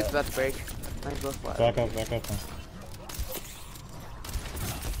Alright, that. shit's about to break. Might as well fly. Back up.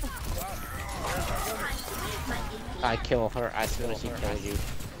 I kill her as soon as she kills you.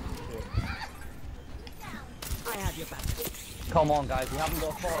 I have your back. Come on, guys, we haven't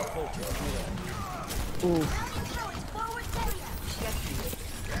got far culture. Ooh.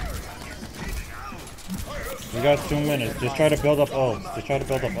 We got 2 minutes. Just try to build up ults.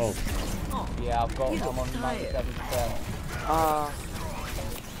 Yeah, I'm on 97%.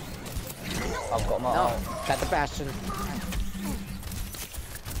 I've got my ult. Got the Bastion.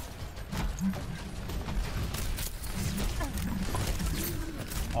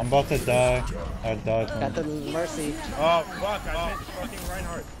 I'm about to die. I died from Got the Mercy. Oh, fuck. I missed fucking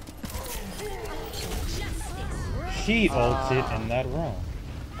Reinhardt. She ulted in that room.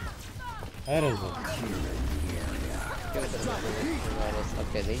 That is it.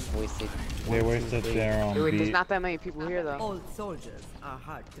 Okay, they wasted. They wasted their own Wait, there's beat. not that many people here though. Old soldiers are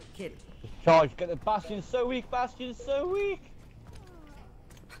hard to kill. Charge, get the Bastion so weak, Nice.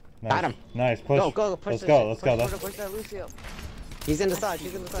 Got him. Nice, push. Go, push Let's this go. shit. Push that Lucio. He's in the side.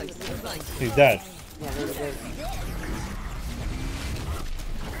 He's in the side. He's dead. Yeah, maybe they.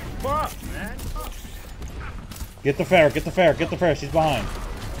 Fuck, man. Get the Pharah. She's behind.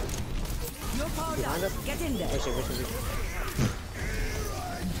 You're powered up. Get in there.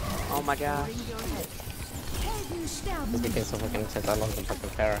 Oh my gosh. It's because so fucking intense. I love the fucking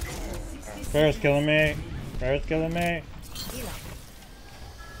Pharah. Pharah's killing me.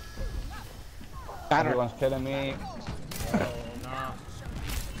 Got her. Everyone's killing me.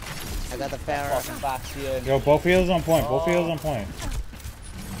 I got the Pharah. Fucking Bastion. Yo, both heals on point.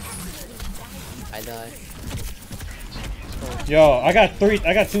 I died. Yo, I got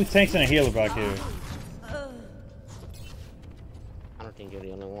 2 tanks and a healer back here. I don't think you're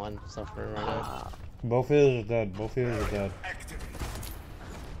the only one suffering right now. Both healers are dead.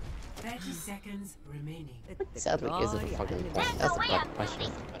 30 seconds remaining. Sadly, is it a fucking point? That's a bad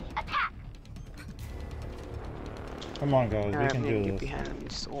question. Come on, guys, we Alright, can I'm gonna do get this. behind him,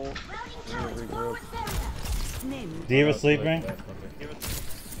 soul. D.Va sleeping?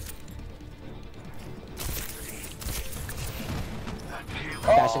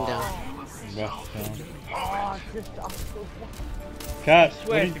 Dashing down. Oh, just I'm so Cat, I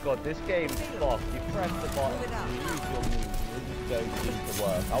swear to God, this game is fucked. You press the button, you use your move, it just don't seem to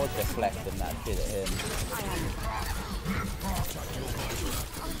work. I was deflecting that shit at him.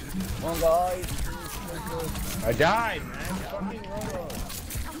 Come on, guys. I died, man. Fucking Roto.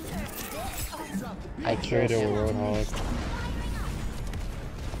 I Trade over Roadhog.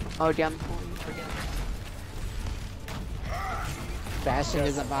 Oh, damn. Bastion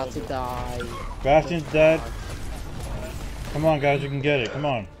is about to die. Bastion's dead. Come on, guys, you can get it. Come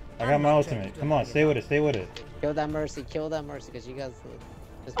on. I got my ultimate. Come on, stay with it, stay with it. Kill that Mercy, because you guys.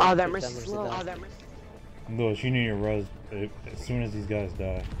 Just Oh, that keep Mercy's slow. Oh, that Mercy. Lewis, you need your res as soon as these guys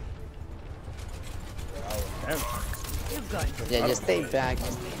die. Yeah, just stay back.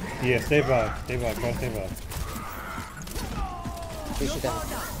 Yeah, stay back. Stay back, guys, stay back. Push it down.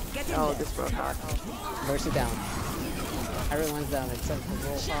 Oh, this broke hard. Mercy down. Everyone's down except for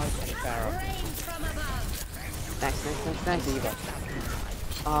Roadhog and Pharaoh. Nice. D.Va.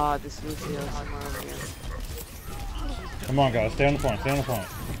 Ah, this Lucio somewhere over here. Come on, guys, stay on the point, stay on the point.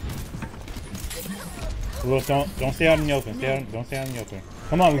 Lewis, don't stay out in the open. Don't stay out in the open.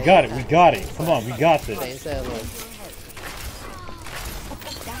 Come on, we got it. We got it. Come on, we got this.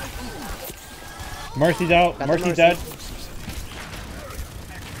 Mercy's out. Mercy's dead.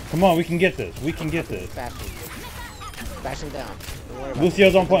 Come on, we can get this. We can get this. Bash him down.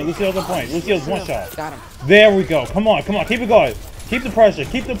 Lucio's on point. Lucio's on point. Lucio's one shot. Got him. There we go. Come on, come on. Keep it going. Keep the pressure.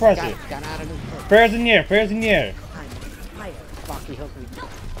 Keep the pressure. Got out of his Prayers in the air. Prayers in the air. Fuck, he hooked me.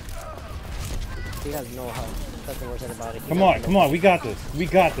 He has no health. That's the worst thing about it. Come on, come on. We got this. We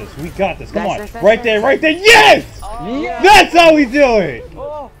got this. We got this. Come on. Nice. Right there. Right there. Yes! Yeah. That's how we do it.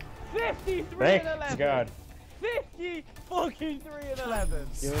 Oh, 53 Thank and 11. God. 50 fucking 3 and 11.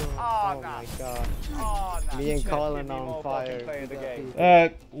 Yo, Oh, oh nah. my god. Oh, nah. Me and Let's Colin give me on more fire. fucking play of the game.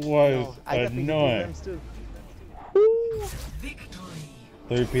 That was I got annoying. too.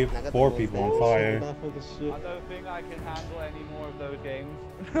 3 people, 4 people on fire. I don't think I can handle any more of those games.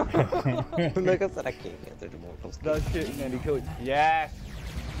 Like I said, I can't get through the more close. That shit nearly killed. Yes!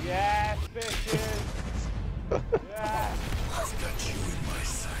 Yes, bitches! Yes!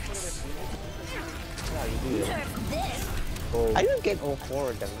 I didn't get all 4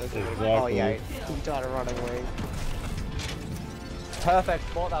 of them. Oh yeah, he tried to run away. Perfect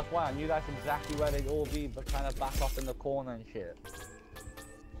spot, that's why I knew that's exactly where they'd all be, but kind of back off in the corner and shit.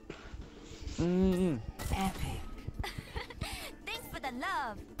 Epic. Thanks for the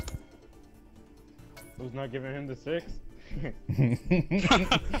love. Who's not giving him the 6?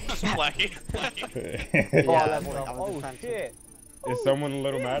 Blackie. Oh shit! Is someone a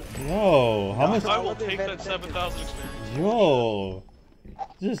little mad? Yo, how much? I will take that 7,000 experience. Yo,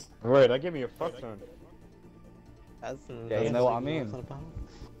 just Wait, that gave me a fuck ton. Yeah, you know what I mean.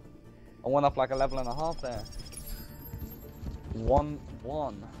 I went up like a level and a half there. 1-1.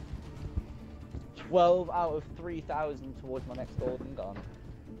 12 out of 3,000 towards my next golden gun.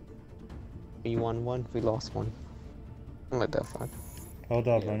 We won 1, we lost 1. Let that fuck. hold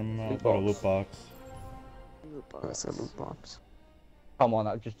up, man. I'm gonna put a loot box. That's a loot box. Come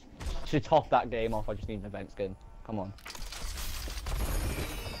on, just to top that game off, I just need an event skin. Come on.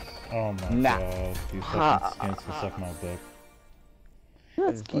 Oh my god, these fucking skins can suck my dick.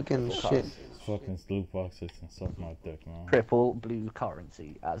 That's geeking shit. These fucking loot boxes can suck my dick, man. Triple blue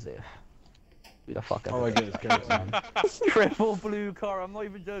currency, as if. Who the fuck Oh, I get this man. Triple blue car, I'm not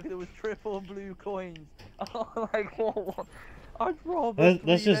even joking, it was triple blue coins. Like, what? I'd rather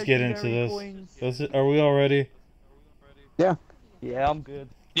Let's just get into this. Are we all ready? Yeah. Yeah, I'm good.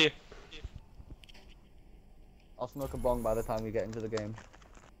 Yeah. I'll smoke a bong by the time we get into the game.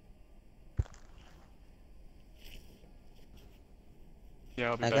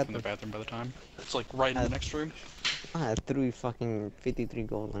 Yeah, I'll be back in the bathroom by the time. It's like right in the next room. I had 53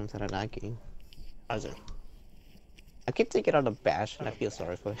 gold lamps out of that game. I keep taking out a bash and I feel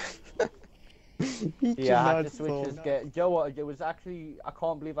sorry for him. Yeah, I had to switch to Genji. Joe, what? It was actually, I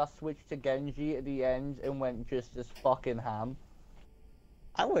can't believe I switched to Genji at the end and went just as fucking ham.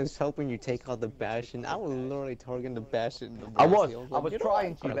 I was hoping you take out the Bastion. I was literally targeting the Bastion. I was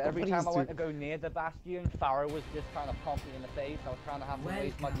trying to, but every time I went to go near the Bastion, Farah was just trying to pump me in the face. I was trying to have to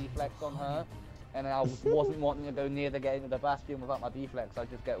waste my deflex on her, and I wasn't wanting to go near the gate of the Bastion without my deflex. I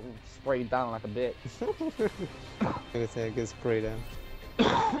just get sprayed down like a bitch. I'm gonna say I get sprayed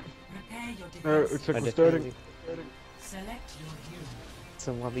down. your Looks defense. like we're starting. Select your hero.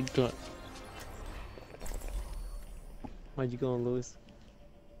 So what we got? Why'd you go and lose?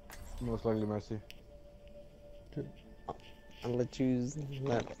 Most likely Mercy. I'll let you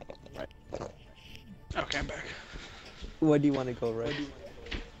left. Okay, I'm back. Where do you want to go, right?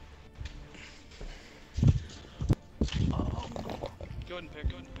 Go ahead and pick.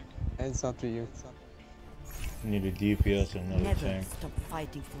 It's up to you. Need a DPS and another Never tank. stop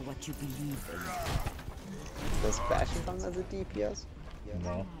fighting for what you believe in. Does Fashion come as a DPS?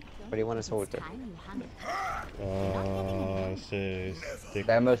 No. Or do you want a soldier? Say stick.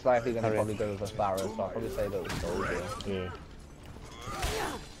 They're most likely gonna probably go with a Pharaoh, so I'll probably say those soldier. Yeah.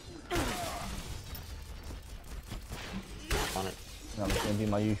 On it. I'm just gonna do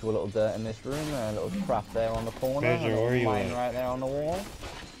my usual little dirt in this room, and a little trap there on the corner, Pedro, and a where are you mine at? right there on the wall.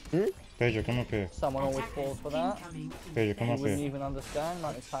 Pedro, come up here. Someone always falls for that. Pedro, come You up wouldn't here. even understand.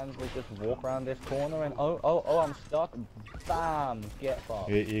 Like, the times we just walk around this corner and oh, I'm stuck. Bam, get fucked.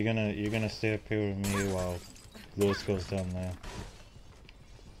 You're gonna stay up here with me while Lewis goes down there.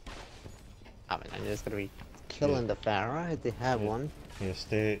 I mean, I'm just gonna be killing the Pharaoh if they have one. Yeah,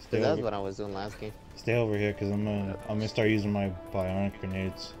 stay That's over. what I was doing last game. Stay over here, cause I'm gonna start using my bionic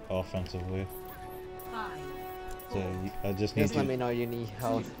grenades offensively. So I just need Just let to. me know you need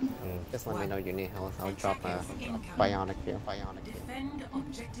help. Yeah. Just let me know you need help. I'll drop a bionic here. Defend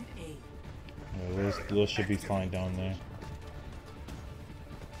objective A. Lewis should be fine down there.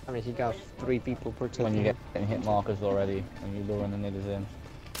 I mean, he got 3 people protecting When you him. get hit markers already, and you luring the niggas in.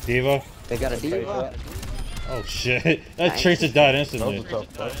 Diva? They got a diva. Oh shit! That Tracer died instantly.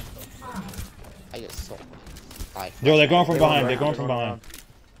 I just saw. Like, Yo, they're going from behind. They're going from behind.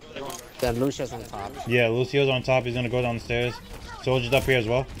 then Lucia's on top. Yeah, Lucio's on top. He's gonna go down the stairs. Soldier's up here as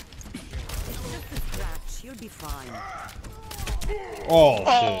well. You'll be fine. Oh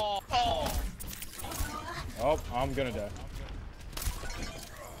shit! Oh, I'm gonna die.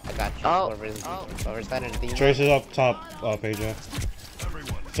 I got you. Whoever's that in the diva. Tracer's up top, Pedro.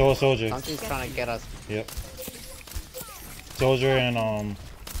 Soldier. Something's trying to get us. Yep. Soldier and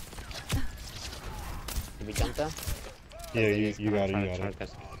Did we jump down? Yeah, you got it.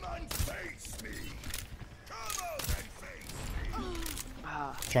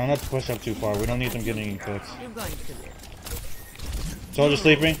 Try not to push up too far. We don't need them getting any clicks. Soldier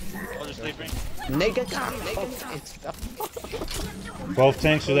sleeping. Nigga got Both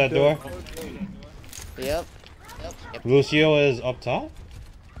tanks through that door. Yep. Lucio is up top.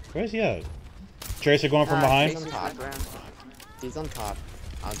 Where's he at? Tracer going from behind. He's on top. He's on top.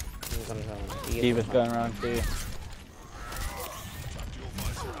 He's on top. Diva's going around too.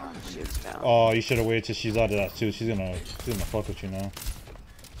 Oh, you should have waited till she's out of that too. She's gonna fuck with you now.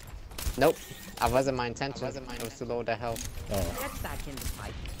 Nope. That wasn't my intention. It was to lower the health.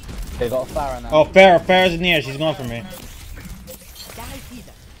 They got a Pharaoh now. Oh, Farrah's in the air. She's going for me.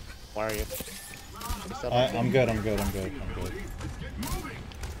 Where are you? I'm good.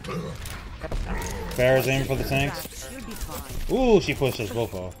 Farrah's aiming for the tanks. Ooh, she pushed us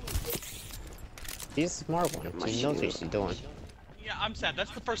both off. She's a smart one. She knows what she's doing. Yeah, I'm sad.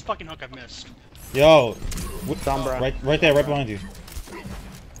 That's the first fucking hook I've missed. Yo, right there, right behind you.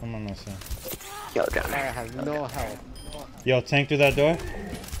 Come on, Nelson. Yo, Farrah has no health. Yo, tank through that door.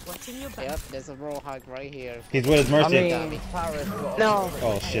 Yep, there's a Roadhog right here. He's with his mercy. No.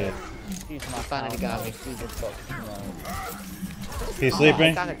 Oh shit. Finally got me. He's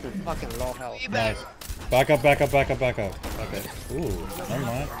sleeping. I got it to fucking low health. Nice. Back up. Okay. Ooh, never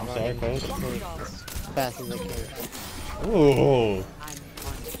mind. I'm sorry, coach. Fast as I can. Ooh.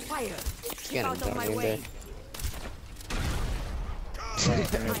 Get him, darling, there.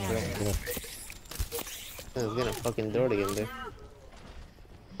 It's getting fucking dirty in there.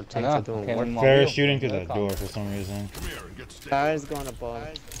 Our tanks are doing work. Farrah's shooting through that door for some reason. Farrah's going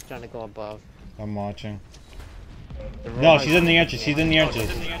above. Trying to go above. I'm watching. No, she's in the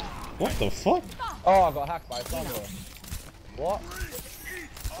entrance. What the fuck? Oh, I got hacked by Sombra. What?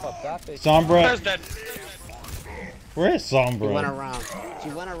 Fuck that bitch. Sombra. Where is Sombra? She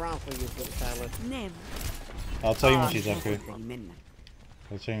went around for you, Tyler. I'll tell you when she's up here.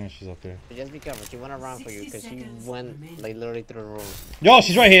 Just be careful. She went around for you because she went like literally through the room. Yo,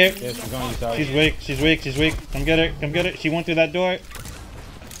 she's right here. Yeah, she's on your side. She's weak. Come get it. She went through that door.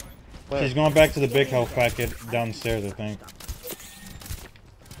 Where? She's going back to the big health packet downstairs, I think.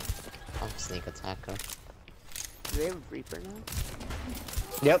 I'll sneak attack her. Do they have a Reaper now?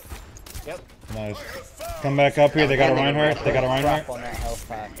 Yep. Nice. Come back up here. They got a Reinhardt.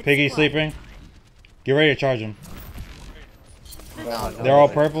 Piggy sleeping. Get ready to charge him. No, They're all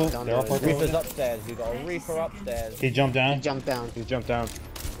purple. Reaper's upstairs. You got a Reaper upstairs. He jumped down. He jumped down. He's jumped down.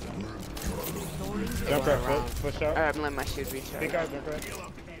 Jump right, push up. Alright, I'm letting my shield recharge. Big guy, jump right. They're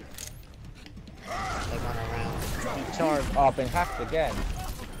going around. Charge. Oh, I've been hacked again.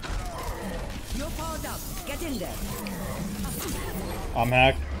 You're powered up. Get in there. I'm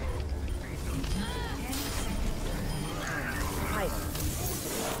hacked.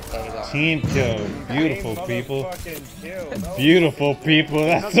 There you go. Team kill. Beautiful people. Motherfucking kill. No. Beautiful people.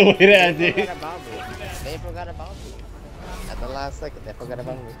 That's the way that They did. forgot about me. They forgot about me. At the last second, they forgot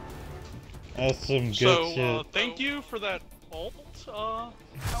about me. That's some good So, shit. thank you for that ult, Score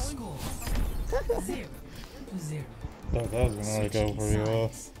 0-0. Thought that was gonna go pretty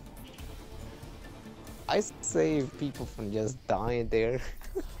well. I save people from just dying there.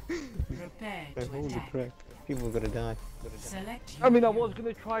 Prepare to Holy attack. crap. People are gonna die. Select I mean, I your was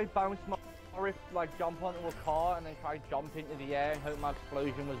gonna try bounce my rift, like jump onto a car and then try jump into the air and hope my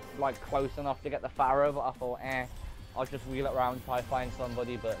explosion was like close enough to get the Pharaoh, but I thought, I'll just wheel it around, try find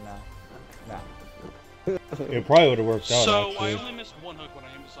somebody, but nah. It probably would have worked out. So, actually. I only missed one hook when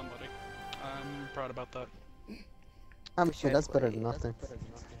I aimed at somebody. I'm proud about that. I'm sure that's better than nothing.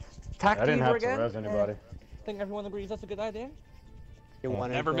 Tack I didn't Diva have again? to res anybody. Think everyone agrees that's a good idea? You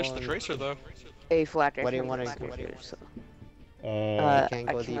wanna Never go missed the on- tracer, though. A flat What do you want wanna to go? so. Uh, can't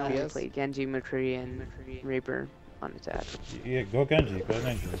I go can only DPS? play Genji, McCree, and Reaper on attack. yeah, go Genji. Go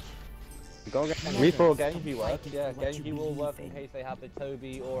Genji. Go Reaper or Genji work. Yeah, Genji will work in case they have a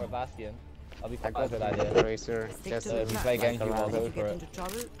Toby or a Bastion. That'll be quite a good idea. Tracer. Just So if you play Genji, I'll go for it.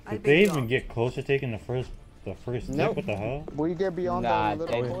 Did they even get close to taking the first tick? Nope. What the hell? We get beyond Nah, the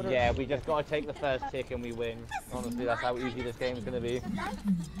little quarter. yeah, we just gotta take the first tick and we win. Honestly, that's how easy this game's gonna be.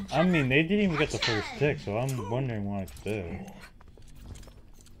 I mean, they didn't even get the first tick, so I'm wondering why it's there.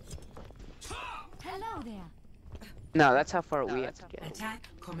 Hello there. No, that's how far we have to get. attack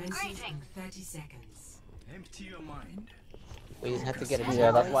commences in 30 seconds. Empty your mind. We just have to get it.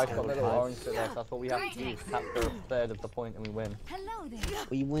 Yeah, that's why it's got little orange to this. That's what we have to do. Capture a third of the point and we win. Hello there.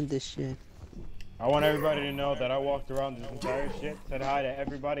 We win this shit. I want everybody to know that I walked around this entire shit, said hi to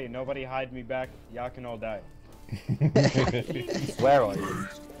everybody, and nobody hied me back. Y'all can all die. Where are you?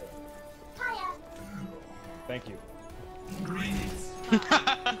 Thank you.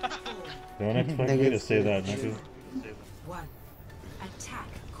 Don't expect me to say that, nigga. 1. Attack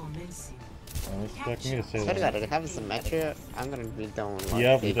commencing. Don't expect me to say Said that. that. They have a Symmetra. I'm gonna be done. Like,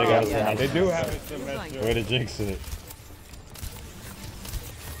 Yep, they got a Yeah, they Symmetra. do have a semester. Way to jinx it.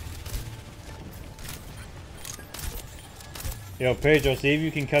 Yo, Pedro, see if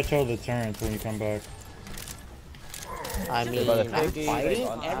you can catch all the turns when you come back. I mean, got a I'm piggy, they fighting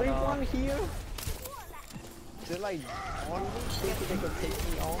got an everyone here. They're like on me, thinking they could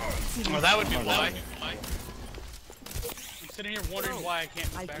take me on. Oh, that would be why. I'm sitting here wondering why I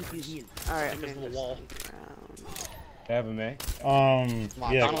can't move backwards. Alright, I'm Because gonna of the wall. They have a May.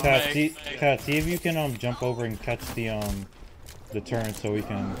 Yeah, Donald Kat, May. see if you can jump over and catch the turn so we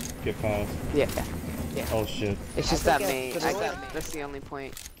can get past. Yeah. Oh shit. It's just that main. That's the only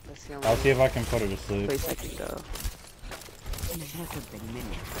point. That's the only I'll see if I can put her to sleep. place I can go.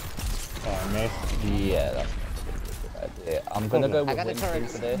 Oh, I missed. Yeah, that's a good idea. I'm gonna go with Winston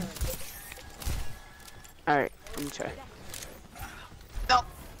for this. Alright, let me try.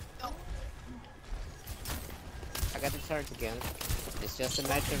 I got the turret again. It's just a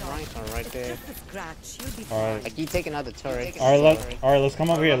matter of rank right there. Alright. I keep taking out the turret. Alright, let's come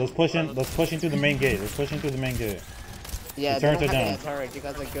over here. Let's push in through the main gate. Let's push in through the main gate. Yeah, the turrets are down. Turret. You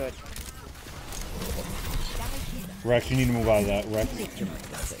guys are good. Rex, you need to move out of that. Rex.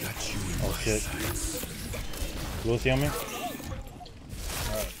 Oh shit. Lucy on me?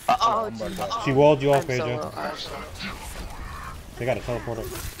 Oh, She walled you off, I'm Pedro. so low. They got a teleporter.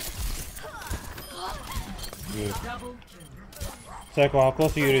 Good. Psycho, how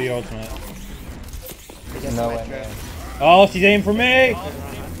close are you to the ultimate? No way, man. Oh, she's aiming for me!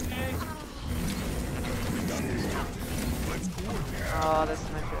 Oh, that's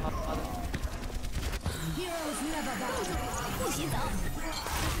my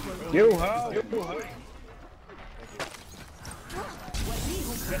You how?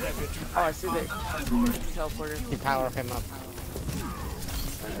 Oh, I see the teleporter. You power him up.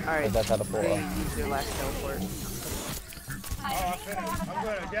 Alright, That's how to pull they up. use their last teleport. Oh, I finished. I'm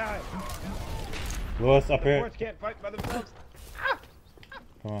gonna die. Lewis, up The here. forts can't fight by themselves.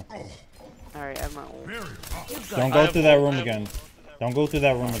 Come on. Alright, I have my ult. Don't go through that room again. Don't go through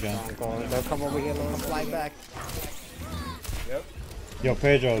that room again. Don't come over here, Lewis. Fly back. Yep. Yo,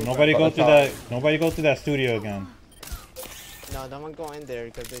 Pedro, nobody go through that studio again. No, don't go in there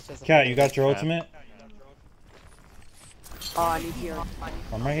because it's just. Kat, you got your ultimate? Oh, I need healing.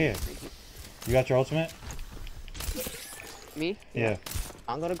 I'm right here. You got your ultimate? Me? Yeah.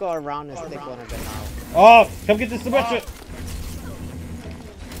 I'm gonna go around and stick one of them out. Oh, come get this submission.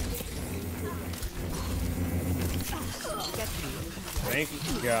 Thank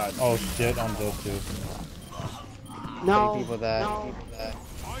God. Oh shit, I'm dead too. No. People that.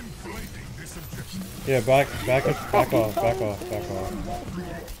 Yeah, back off. Fucking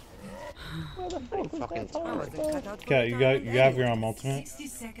Okay, you have your own ultimate. 60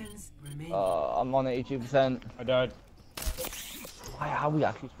 seconds remaining. I'm on 82%. I died. Why are we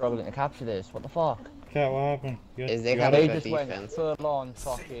actually struggling to capture this? What the fuck? Cat, what happened? Is they got got They a just good went defense. full on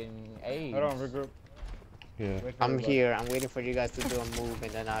fucking AIDS. Hold on, regroup. Yeah. I'm here. I'm waiting for you guys to do a move,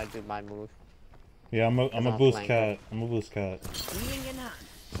 and then I'll do my move. Yeah, I'm a boost cat. I'm a boost cat.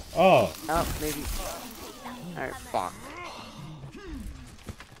 Oh. Oh, maybe. Alright, Fuck.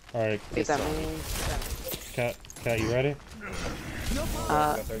 Alright. Get that Cat, you ready?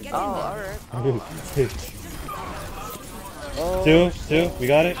 alright. Two. We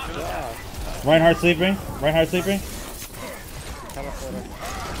got it. Yeah. Reinhardt sleeping.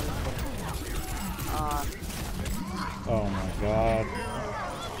 Oh my god.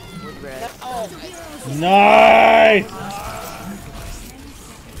 Nice!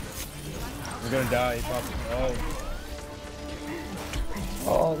 We're gonna die. Pop.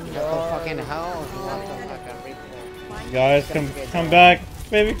 Oh no. Fucking hell. What the fuck? Guys, come back.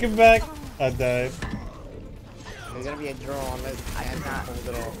 Baby, come back. I died. There's gonna be a draw unless I cannot hold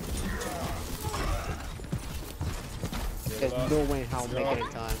it off. There's no way how I'm making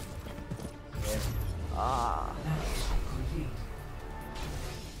it time.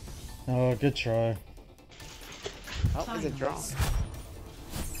 Oh, good try. Oh, it's a draw.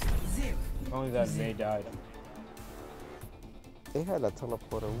 Only that May died. They had a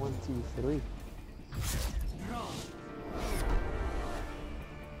teleporter. 1, 2, 3.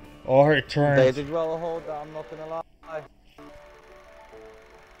 All her They turns. did well hold that, I'm not gonna lie. I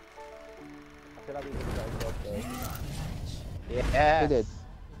feel like we did a better job though. Yeah. They did.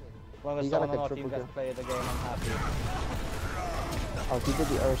 As long as You got someone like a on our team triple gets to play the game, I'm happy. Oh, he did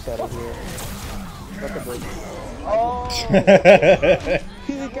the earth side of here. Got the break. Oh!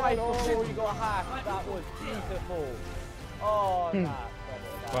 He got before you got hacked. That was beautiful. Oh, nah.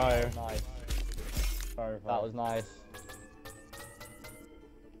 Fire. That was nice. Fire. That was nice.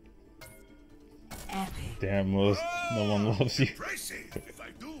 Damn, Lewis, no one loves you.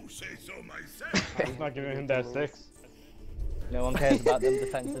 He's not giving him that 6. No one cares about them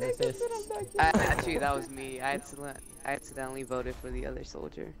defensive assists. Actually, that was me. I accidentally voted for the other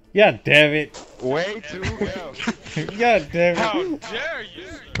soldier. Yeah, damn it. Way too well. God damn it. How dare you?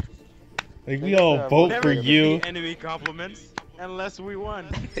 Like, we all vote for you. Enemy compliments unless we won.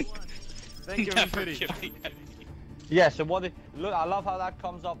 Thank you, Infinity. Yeah, so what it, look, I love how that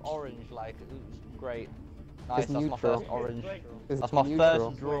comes up orange, like, it's great. Nice, It's that's neutral. my first orange. It's That's my neutral.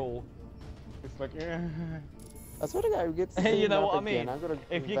 first draw. It's like, That's what a guy who gets. You know what I mean? I'm gonna,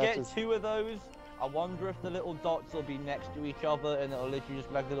 If you get 2 of those, I wonder if the little dots will be next to each other and it'll literally just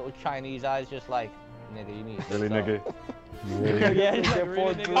be like the little Chinese eyes, just like, nigga, you need to really, stop. nigga. Yeah, it's like,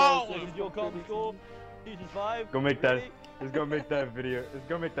 really, nigga, Oh! this is your comp score, season 5. Go make that. It's gonna make that video. It's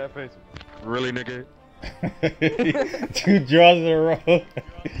gonna make that face. Really, nigga. 2 draws in a row.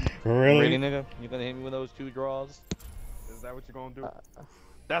 Really, nigga? You gonna hit me with those 2 draws? Is that what you're gonna do?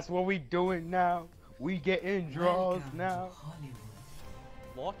 That's what we doing now. We getting draws now.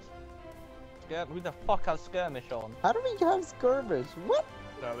 What? Who the fuck has skirmish on? How do we have skirmish? What?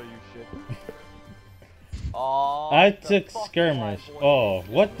 Tyler, you shit. Oh, I took skirmish. Oh,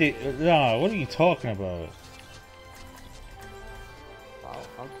 what the? Nah, what are you talking about? Wow,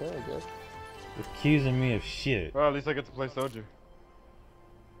 okay, I guess. Accusing me of shit. Well, at least I get to play soldier.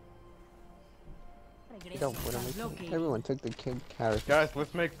 You don't win anything. Everyone took the king character. Guys,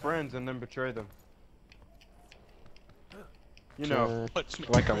 let's make friends and then betray them. You know,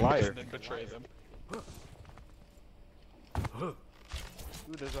 like a liar. And then betray them. Ooh,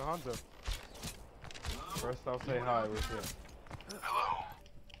 there's a Hanzo. First, I'll say hi. Where's he? Hello.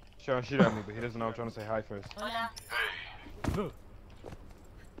 Trying to shoot at me, but he doesn't know I'm trying to say hi first.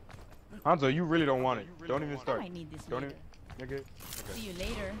 Hanzo, you really don't want it. Don't even start. Don't even. Nigga. Okay. See you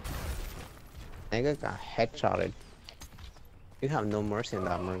later. Nigga got headshotted. You have no mercy in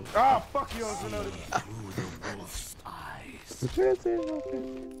that room. Ah, fuck you, Hanzo.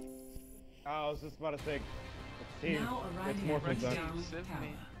 I was just about to say, team, it's morphin' time.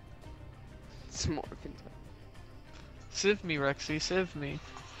 It's morphin' time. Sieve me, Rexy, sieve me.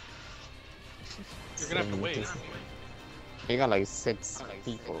 You're gonna have to wait. You got like 6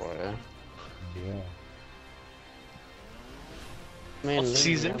 people over there. Yeah. Man,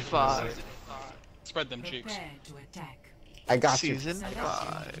 Season 5. Spread them cheeks. I got you. Season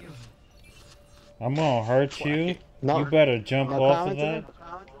 5. I'm gonna hurt you. No. You better jump No off of comments on that. it?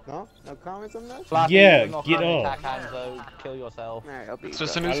 No? No comments on that? Flappy, Yeah, do not get come and up. attack Hanzo, kill yourself. Alright, I'll be It's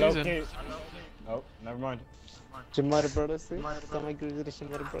just a back. new season. Oh, never mind. Shimada brothers, see? Don't make good with the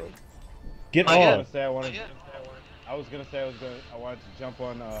Shimada brothers. Get Not off. yet. I was gonna say I wanted to jump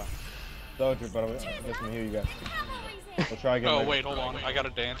on Soldier, but I guess I'm here, you guys. We'll try again. Oh later. wait, hold on. I gotta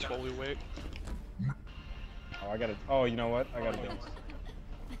dance while we wait. Oh, you know what? I gotta dance.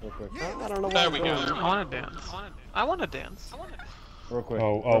 Real quick. I don't know There why we I'm go. going. I wanna dance. I wanna dance. Real quick.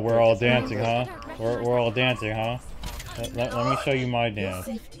 Oh, we're all dancing, huh? We're all dancing, huh? Let me show you my dance.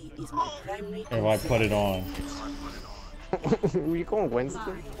 Safety is my primary If I put it on. Were you going Wednesday?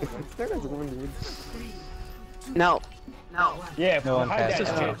 They're going Wednesday. No. Yeah, No one cares.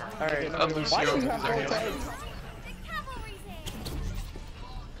 Alright. I'll lose Why do you you. have more tags?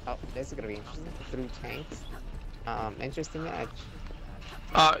 Oh, this is gonna be interesting. 3 tanks. Interesting match.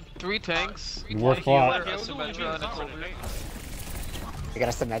 3 tanks. We're A healer, fought. a Symmetra, and a Clover. You got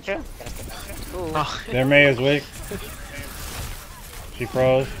a Symmetra? Oh. Their May is weak. She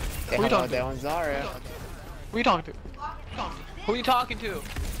froze. They Who you have talking their own Zarya. Who are you talking to? Who are you talking to?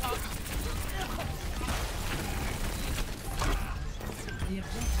 The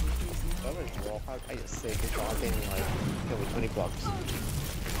objective is That was raw. I just sick. It's all been like, kill me 20 bucks.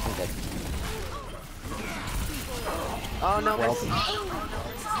 I'm dead. Oh no, Well,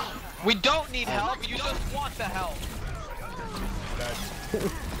 We don't need help, you just want the help.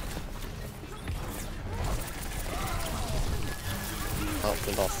 oh,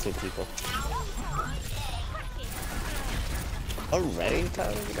 we lost 2 people. Already,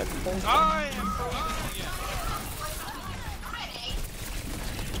 Tyler? We got the point? I am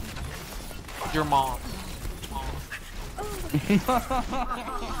Your mom.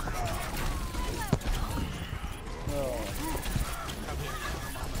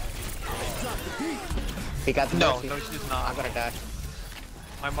 He got the No, mercy. no, she's I'm not. gonna die.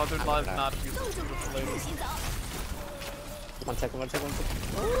 My mother-in-law is not abusive to this lady. 1 second, 1 second, 1 second.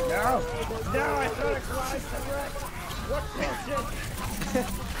 No, I thought it was correct. What the shit?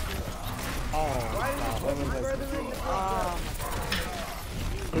 Oh,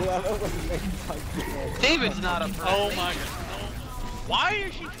 whoever was making David's not a pro. Oh my god. Why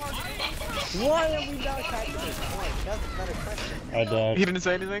is she charging? Why are we not catching this point? That's a better question. I died. He didn't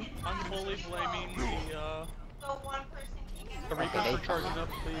say anything? I'm fully blaming So one person can get the Reaper for charging up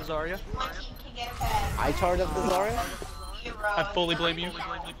the Zarya. one team can get a bed. I charged up the Zarya? I fully blame you.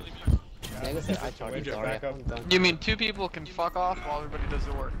 Nigga said I charged the Zarya. I'm done. You mean 2 people can fuck off while everybody does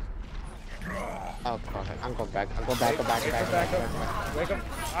the work? Oh, okay. I'm going back. I'm going back. Go back. Wake up.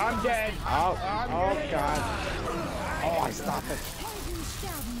 I'm dead. Oh, oh god. Oh, I stopped it.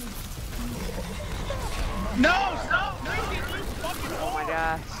 No! Stop! No, you fucking Oh my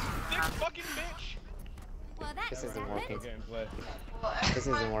gosh. thick fucking bitch! This isn't working. Getting played. This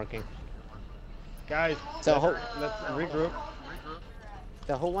isn't working. Guys, So, let's regroup.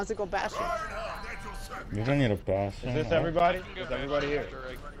 So who wants to go bashing? You don't need a bastion. Is this everybody? Is everybody here?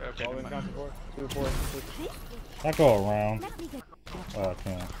 Okay, All in fine. count 4, 2, 4, 6. I go around. Oh, I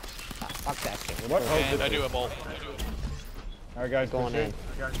can't. Fuck that shit. What? And I do have all. Alright guys, Going push in.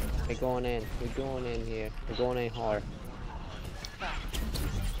 We're going in. We're going in here. We're going in hard.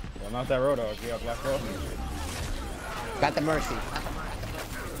 Well, not that road dog. We got Black Road. Got the mercy.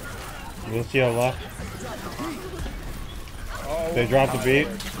 You'll see a left. Oh, They dropped the beat.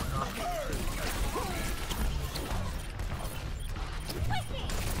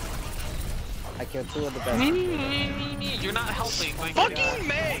 I killed 2 of the best. You're not helping. Like, Fucking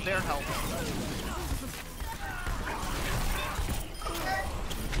May! They're helping.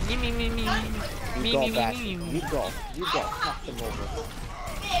 You go bashing. You go. You go. Fuck them over.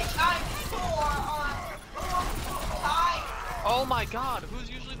 Bitch, I'm 4 on time. Oh my god, who's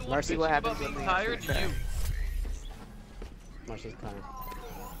usually the one Mercy, bitching what about happens being when they tired? actually You. Mercy's coming.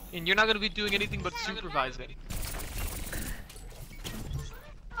 And you're not gonna be doing anything but supervising.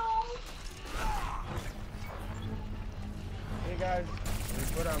 Hey guys, we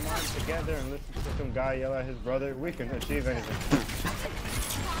put our minds together and listen to some guy yell at his brother. We can achieve anything.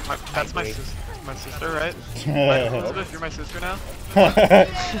 That's my sister. My sister, right? Elizabeth, you're my sister now? As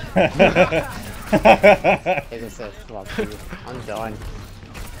I said, fuck you. I'm done.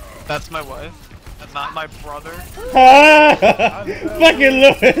 That's my wife. Not my brother. Fucking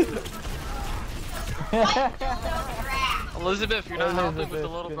Lewis! Elizabeth, you're not helping with the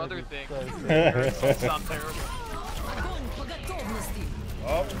little brother thing. It's not terrible.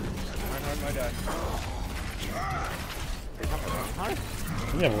 Oh, Reinhardt might die.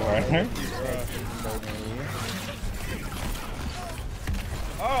 Yeah, Reinhardt.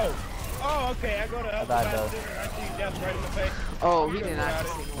 Oh, okay. I go to help the bastard and I see death right in the face. Oh, he did not.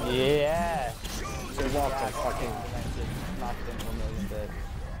 Yeah. You're welcome, fucking.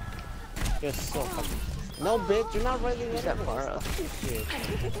 You're so fucking. No, bitch, you're not ready He's that far up.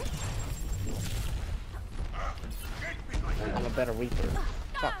 I'm a better Reaper.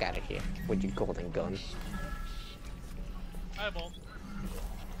 Fuck out of here with your golden gun. Eyeball.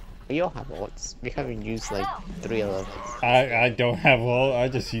 You all have ults. We haven't used like 3 of them. I don't have ult. I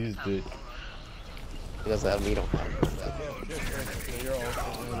just used it. Because we don't have it. You're also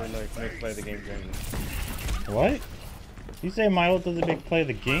really like make play the game changes. What? You say my ult doesn't make play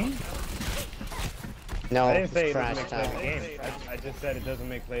the game? No, I didn't say it trash doesn't make play the game. I just said it doesn't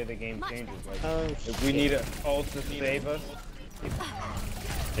make play the game changes. Like, if we need an ult to save us,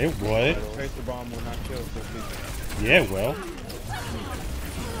 It would. tracer bomb will not kill 6 people. Yeah, it will.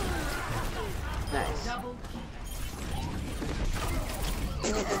 Nice.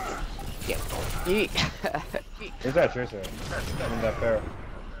 Where's that tracer? In that barrel.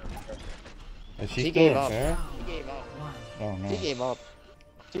 Is she She still gave up. there? She gave up. Oh no. She gave up.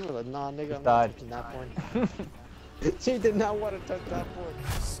 She was like, nah, nigga, I'm died. not touching that point. She did not want to touch that point.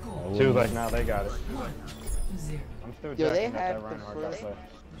 She was like, nah, they got it. 0. I'm still Yo, they jacking had that the Reinhardt got first play.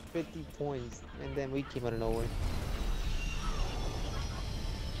 50 points, and then we came out of nowhere.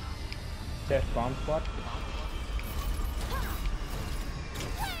 Test bomb spot?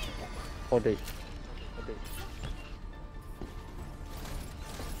 All day.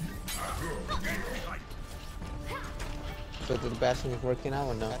 So the bashing is working out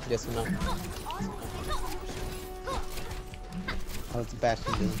or no? Yes or no? How's the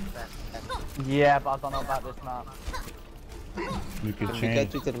bashing doing? Yeah, but I don't know about this map. You could Can we change.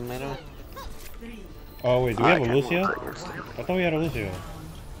 get you to the middle? Oh wait, do we have a Lucio? I thought we had a Lucio.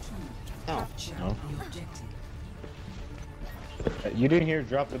 No. No. You didn't hear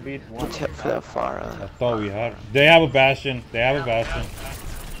drop the beat once. Tip for that far I up. thought we had. They have a Bastion. They have a Bastion.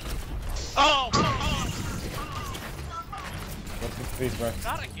 Oh! What's the speed, bro?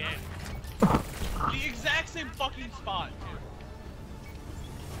 Not again. The exact same fucking spot,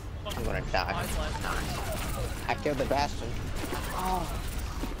 dude. I'm gonna die. I killed the Bastion. Oh.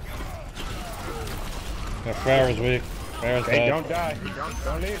 Yeah, Farrah's weak. Farrah's Hey, dead. don't die.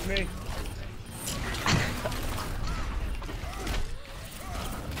 Don't leave me.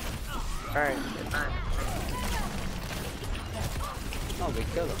 Alright. Oh, we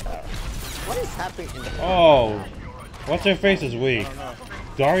killed the Farrah. What is happening in the Oh, what's her face is weak.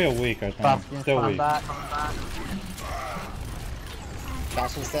 Daria weak, I think. Bastion's Still coming weak. back.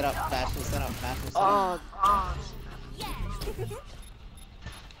 Bastion set up, Bastion set up, Bastion set up. Oh.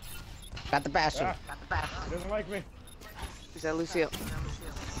 Got the Bastion. He doesn't like me. Is that Lucio?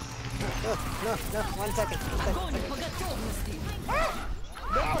 No, 1 second. 1 second.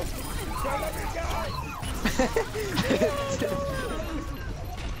 No! Don't let me die!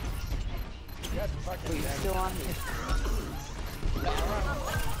 Wait, you're still on me.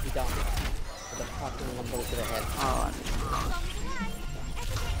 You don't. With a fucking lumber to the head. Oh.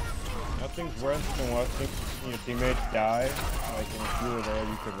 Nothing's worse than watching your teammates die. Like, if you were there,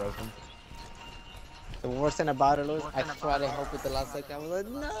 you could res them. The worst thing about it was I tried to help with the last second. I was like,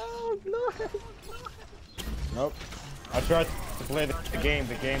 no, no. Nope. I tried to play the game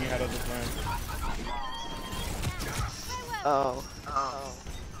you had other plans. Oh.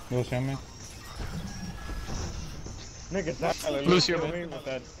 Lucio, man. Nigga, Tyler, Lucio, kill man. me with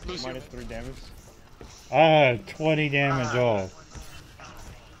that Lucio. -3 damage. I had 20 damage off.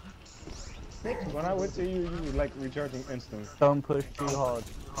 When I went to you, you were like recharging instantly. Don't push too hard.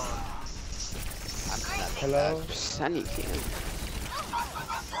 Hello? Sunny can.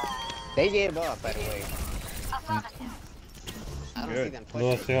 They gave up, by the way. I don't see them pushing.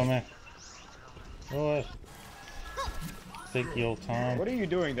 Lucio, man. Lewis. Take your time. What are you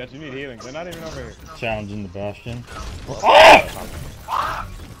doing that you need healing? They're not even over here. Challenging the Bastion. Oh,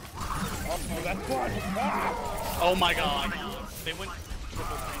 that's one! Ah! Oh my god. They went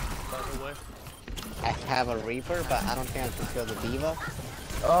triple tank by the way. I have a Reaper, but I don't think I can kill the Diva.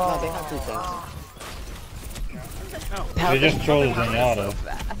 Oh. No, they have 2 things. No. They just trolled Zenyatta. No,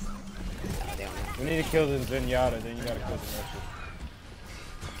 they don't. We need to kill the Zenyatta, then you gotta kill the Nexus.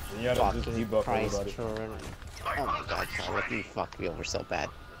 Zenyatta just Fucking debuff Christ, everybody. children. Oh my god, Charlotte, you fucked me over so bad.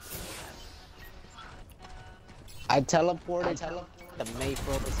 I teleported the May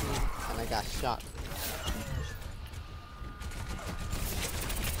focus me, and I got shot.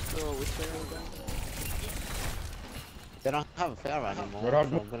 Oh, which way are we going? They don't have a Farrah anymore, Roadhog,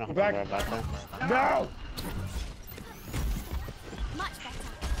 so we don't have to back. worry about that. No! Much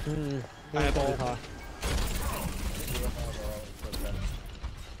better. I have all. Hard. Alright, it's okay.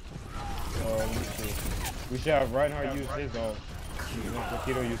 At least 2. We should have Reinhardt use his ult.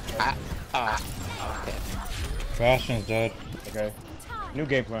 Rakito use his Okay. Bastion's dead. Okay. New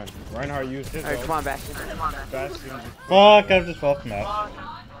game plan. Reinhardt used his Alright, ult. come on, Bastion. Bastion. Fuck, I just fell from that. I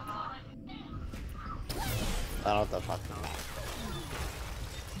don't know what the fuck.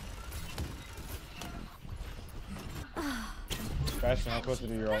 Bastion, how close to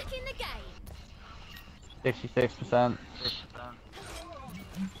do your ult? 66%.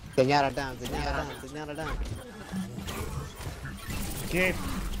 Zenyatta down, Zenyatta down, Zenyatta down. Keep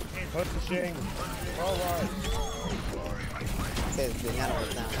pushing. Alright. Says Zenyatta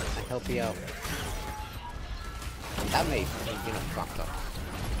was down. I help you out. That made you know fucked up.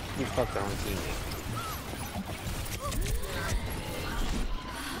 You fucked our own teammate.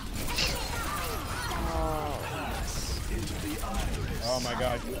 Oh my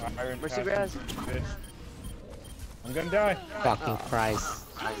god, you iron Mercy casting, Raz. bitch. I'm gonna die. Fucking Christ.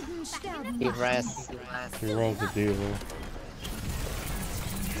 He rests. He rolls the diva.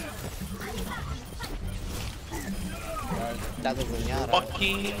 That was Zenyatta.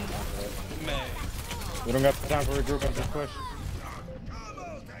 Fucking man. We don't got time for regroup and just push.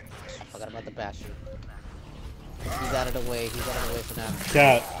 I forgot about the Bastion. He's out of the way. He's out of the way for now.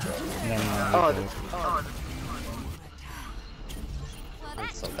 Cat. I'm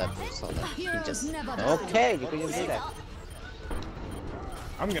so dead. I'm so dead. He just. Okay, you can just do that.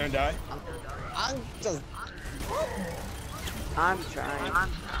 I'm gonna die. I'm just. I'm trying.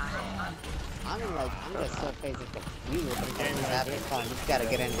 I'm just so crazy confused with the game is having fun. You just gotta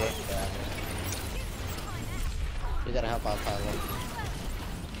get in there. You gotta help out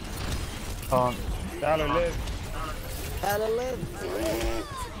Tyler. Tyler live. Tyler live.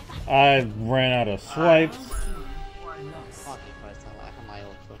 I ran out of swipes. Fucking Christ, how am I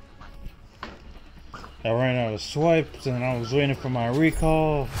also? I ran out of swipes and I was waiting for my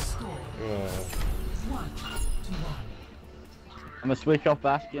recall. I'm gonna switch off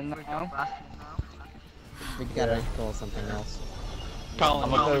Bastion now. We gotta call something else. I'm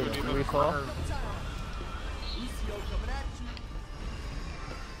gonna go recall.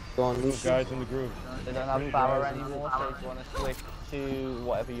 Go on, Move guys in the groove. They don't have power anymore, so if you want to switch to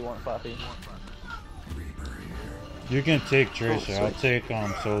whatever you want, Fluffy. You can take Tracer. I'll take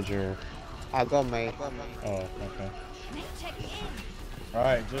Soldier. I'll go mate. Oh, okay.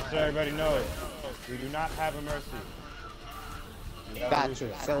 Alright, just so everybody knows, we do not have a mercy. Got you.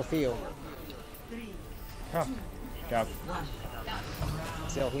 Self-heal. Huh. Got you.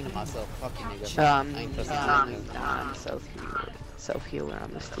 Self-healing myself. Fuck you, nigga. I ain't trusting I'm self-healer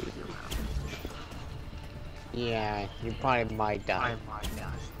on this team. Yeah, you probably might die.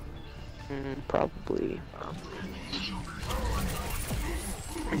 Probably.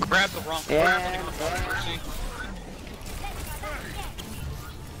 Grab the wrong mercy.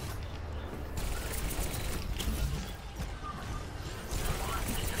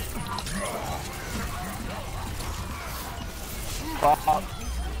 Pop.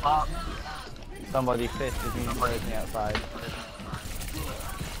 Somebody fist is being me outside.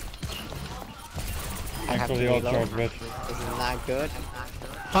 Thanks for the old charge, bitch. This is not good.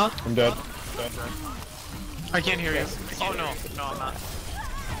 Huh? I'm dead. I can't hear you. Oh no, I'm not.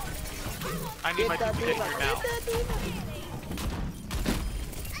 I need my team to get here now.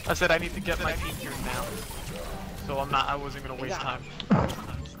 I said I need to get my team here now. So I wasn't gonna waste time.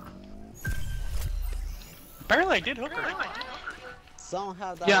 Apparently I did hook her.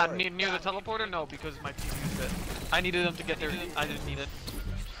 Somehow that Yeah, worked. near the teleporter? No, because my team used it. I needed them to get there. I didn't need it.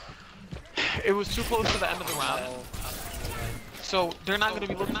 It was too close to the end of the round. So they're not going to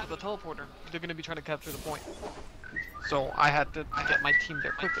be looking at the teleporter. They're going to be trying to capture the point. So I had to get my team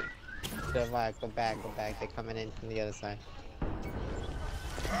there quickly. Go back. They're coming in from the other side.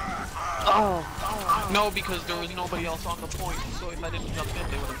 Oh. No, because there was nobody else on the point. So if I didn't jump in,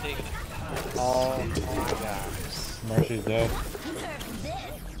 they would have taken it. Oh my god. Mercy's dead.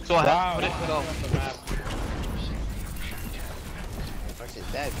 So I had to put it go. Mercy's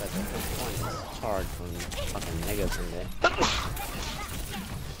dead, but the point is charged from fucking niggas in there.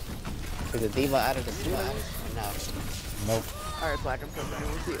 Is the diva out of the squad? No. Nope. Alright, Black, I'm coming.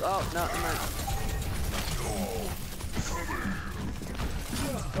 We'll see. Oh, no, I'm not.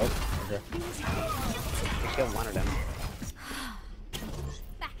 Oh, okay. We killed one of them.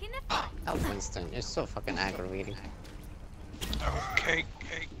 That Winston is so fucking aggravating. Okay.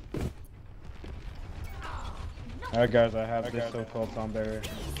 Alright guys, I have this so-called sound barrier.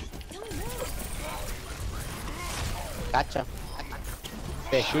 Gotcha.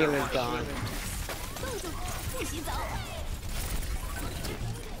 The heal is gone.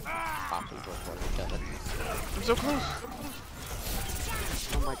 I'm so close.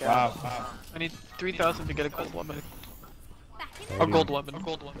 my god. Wow. I need 3,000 to get a gold weapon. A gold weapon.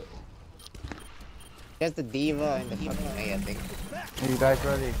 There's the diva and the fucking A, I think. Are you guys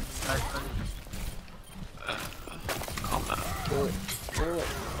ready? Calm down. Do it.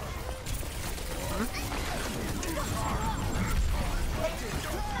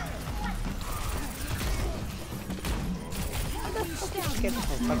 Get some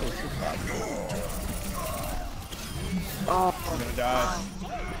fucking super. I'm gonna die.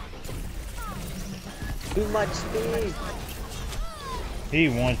 Too much speed. He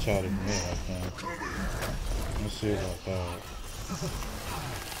one-shotted me, I think. Let's see about that.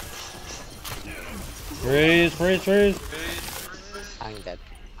 Freeze! I'm dead.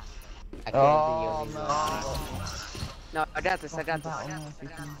 I can't Oh, be no. No, I got this. Oh,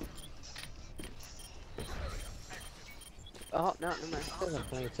 no, never mind. I'm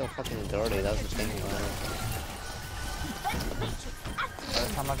playing so fucking dirty, that's the thing about it. By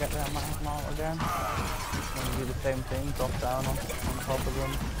the time I get there, I might have them out again. I'm gonna do the same thing, drop down on top of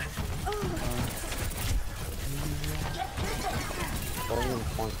them. Golden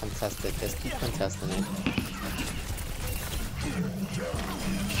point contested, just keep contesting it.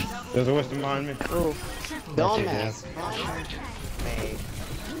 There's a Western behind me. Oh, dumbass. Hey.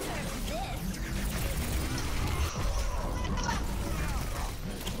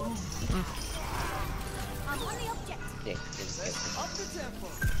 Yeah,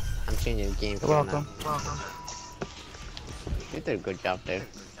 I'm changing the game for you now. You did a good job there.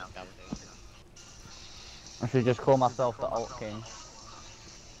 I should just call myself the Alt King.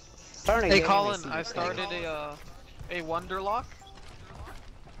 Hey Colin, I started a Wonderlock.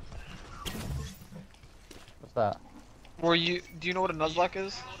 What's that? Do you know what a Nuzlocke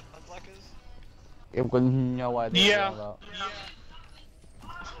is? I've got no idea Yeah. what about.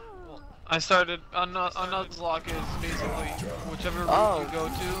 I started a Nuzlocke is basically whichever route you go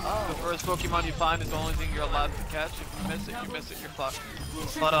to, the first Pokemon you find is the only thing you're allowed to catch. If you miss it, you're fucked.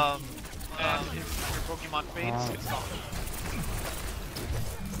 But and if your Pokemon fades, it's gone.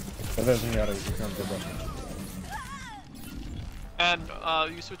 And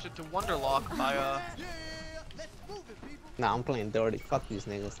you switch it to Wonderlock by Nah, I'm playing dirty. Fuck these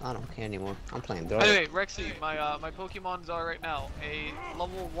niggas. I don't care anymore. I'm playing dirty. Anyway, Rexy, my Pokemons are right now a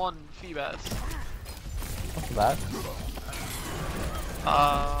level 1 Feebas. What's that?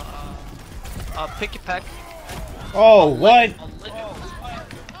 Picky Peck. Oh, what?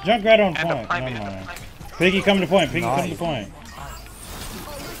 Junkrat on And a point. Primate. Never mind. Piggy coming to point. Coming to point.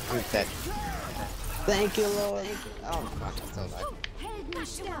 Who's that? Thank you, Lord. Oh, fuck, I'm so bad.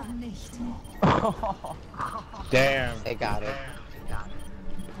 Damn. They got it.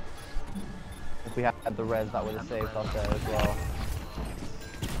 If we had the res, that would have saved us there as well.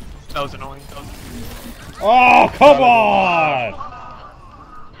 That was annoying. Oh, come on!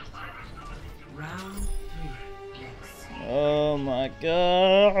 Oh my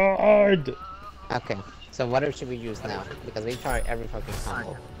god! Okay, so what should we use now? Because we tried every fucking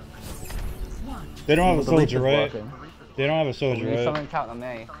combo. They don't have a The leaf soldier, is right? working. They don't have a soldier, We need right? something counter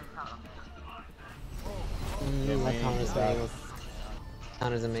me. My counters me with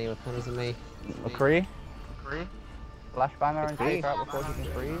counters of me with counters of me. McCree? Flash banger and take out before you can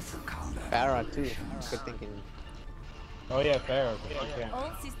freeze. Farah too. Good thinking. Oh yeah, fair.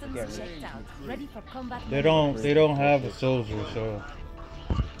 All systems checked out. Ready for combat. They don't have a soldier, so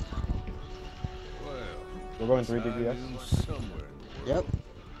We're going 3 DPS. Yep.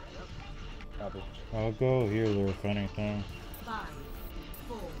 Copy. I'll go healer if anything. 5,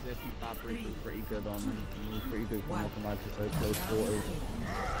 4, This fabric is pretty good on pretty good from looking like so close quarters.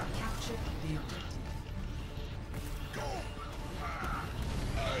 capture the objective.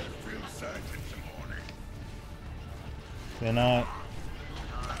 They're not.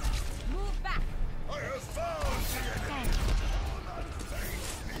 Move back.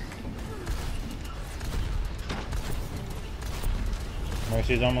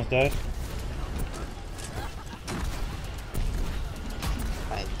 Mercy's almost dead.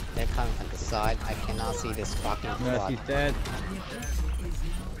 Right, they're coming from the side. I cannot see this fucking Mercy's plot. dead.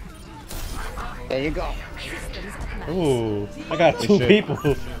 There you go. Ooh, I got 2 people.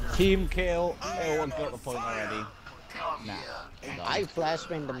 Team kill. Everyone's got the point already. Nah. I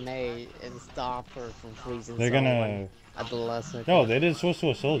flashbang the May and stop her from freezing. They're someone gonna. at the last second. No, they did switch to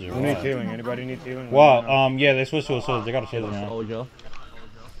a soldier. Who needs healing? Anybody need healing? Wow. Yeah, they switched to a soldier. They got a soldier now. Soldier.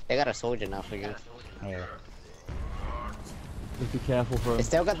 They got a soldier now for you. Yeah. Just be careful for They him.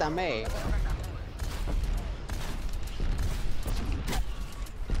 still got that May.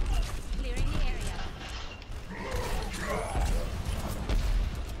 Clearing the area.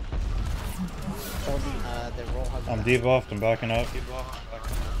 Holding the roll hug. I'm debuffed. I'm backing up.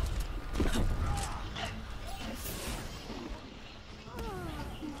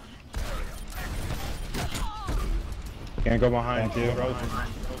 Can't go behind. Thank you. Frozen.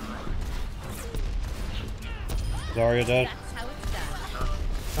 Zarya dead. That's how it's done.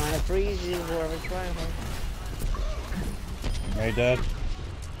 Trying to freeze you, whoever's trying. Mary dead.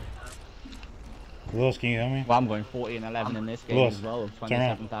 Lewis, can you heal me? Well, I'm going 40 and 11 in this game Lewis, as well, with turn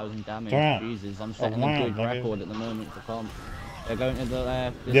around. 27,000 damage. Turn around. Jesus, I'm setting Oh, a wow, good okay. record at the moment for comp. They're going to the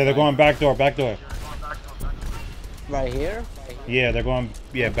left. Yeah, they're going back door. Back door. Right here? Yeah, they're going.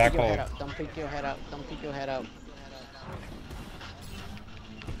 Yeah, back Pick your head hole. up. Don't pick your head up. Don't pick your head up.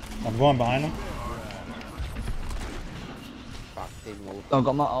 I'm going behind them. Fuck, they moved. I've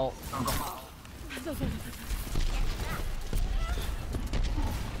got my ult.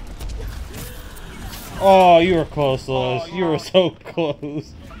 Oh, you were close, Lewis. You were so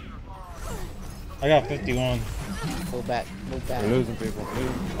close. I got 51. Move back. Move back. We're losing people. We're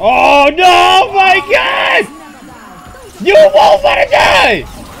losing. Oh no! My God! You won't let it die!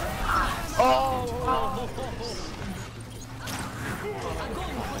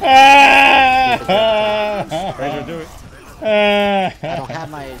 Ranger, do it. I don't have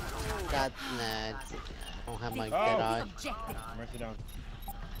my... God, nah. I don't have my good eye. Mercy down.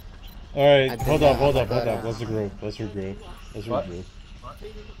 Alright, I did hold not up, hold have up, my hold gun up. on. Let's regroup. Let's regroup. Let's What? regroup.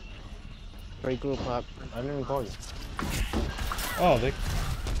 Regroup up. I didn't even call you. Oh, they.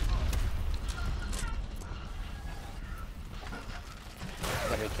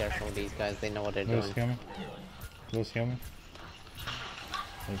 Gotta be careful with these guys. They know what they're Lewis, doing. heal me. Lewis, heal me.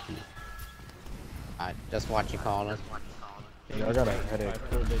 Thank you. Alright, just watch your corners. Yeah, I got a headache.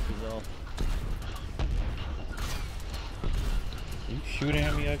 Are you shooting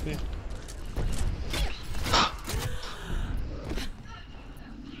at me, ugly?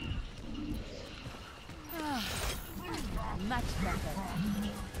 Much better.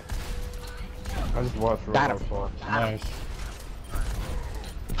 I just watched for Got a him. fall. Nice.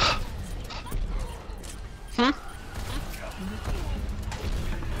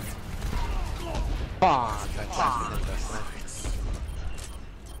 Fuck, that's actually interesting.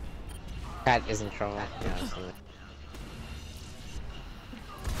 Cat is in trouble. Yeah, absolutely.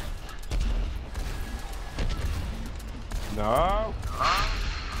 No.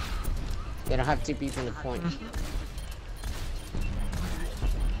 They don't have two people in the point. 97,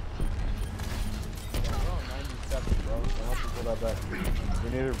 bro. I want to pull that back. We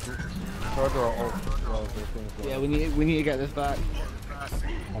need to charge our ult. Yeah, we need to get this back.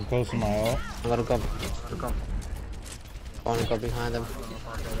 I'm close to my ult. I'm gonna go. I wanna go behind them.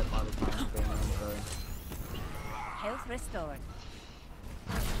 Health restored.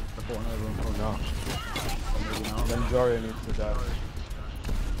 Oh no. Then Zarya needs to die.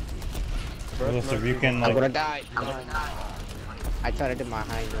 Lewis, if you can, I'm like. gonna die. I tried to do my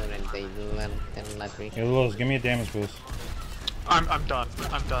high note and they didn't let me. Hey, Lewis, give me a damage boost. I'm done.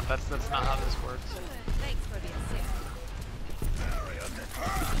 I'm done. That's not how this works. Thanks for the assist.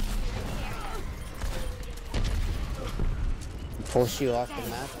 Push you off the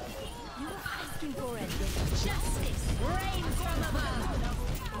map. You're asking for it. Justice reigns from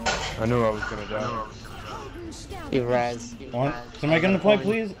above. I knew I was gonna die. You res. Somebody get in the play,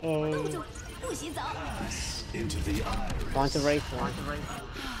 please? Oh. Into the eye. Want to race one.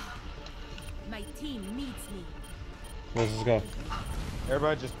 My team needs me. Lewis, let's go.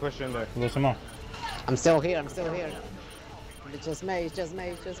 Everybody just push in there. Lewis, come on. I'm still here. I'm still here. It's just me. It's just me.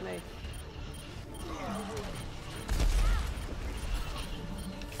 It's just me.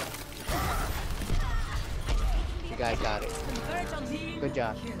 You guys got it. Good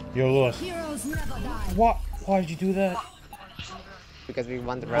job. Yo, Lewis. What? Why did you do that? Because we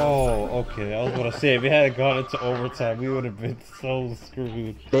won the round. Oh, okay. I was gonna say, if we had gone into overtime, we would have been so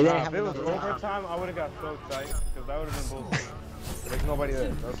screwed. They didn't If have it was enough time. overtime, I would have got so tight because that would have been bullshit. There's nobody there.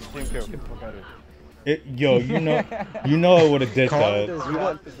 That was a team kill. Get the fuck out of here. Yo, you know it would have did that. We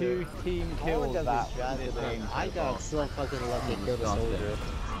got 2 team kills That that was I got so fucking lucky to kill the soldier.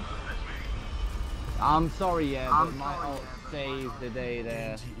 I'm sorry, yeah, but my ult saved the day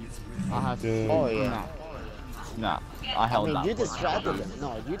there. I had Dude. Oh yeah. Nah, I I held mean, that. you for distracted them.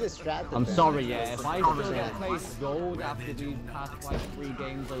 No, you distracted I'm them. sorry, yeah. If I still get placed gold after these past like 3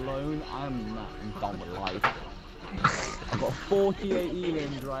 games alone, I'm done with life. I've got 48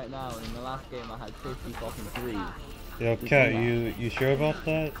 elims right now, and in the last game I had 50 fucking 3. Yo, Kat, you sure about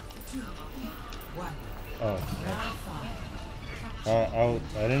that? Oh. I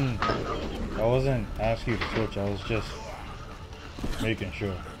wasn't asking you to switch. I was just making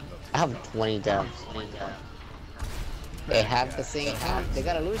sure. I have 20 dubs. They have the same. They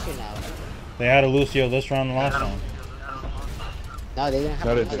got a Lucian now. They had a Lucio this round and last round. No, they didn't have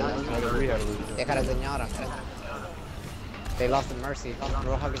No, a they Lucio. didn't. No, we had a Lucio. They had a Zenyatta. They lost the Mercy.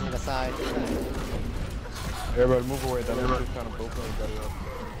 Bro hugging to the side. Everybody move away. That Lucio's kind of broken. Got it up.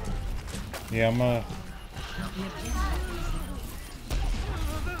 Yeah, I'm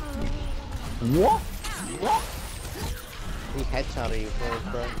What? What? He headshotted you,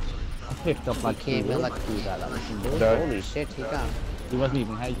 bro. I picked up like Came in like do that. That was some bullshit. That- holy shit, he got him. He wasn't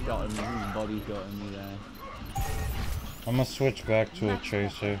even headshotting me, he was body shotting me there. I'm gonna switch back to a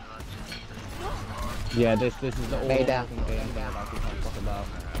chaser. Yeah, this is the all Lay down. game that I can't talk about.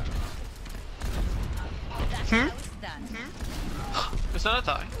 It's not a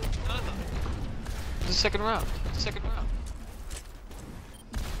tie. It's the second round.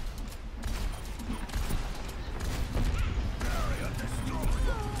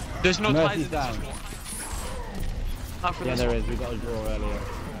 There's no ties Mercy's in this down. war. Not for Yeah, this there one. is. We got a draw earlier.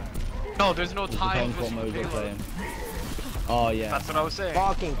 No, there's no It ties depends in what this mode you're payload. playing. Oh yeah. That's what I was saying.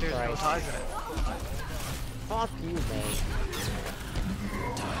 Fucking There's no Christ. ties in it. Fuck you, man.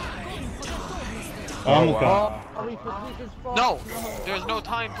 Oh, wow. God. No, there's no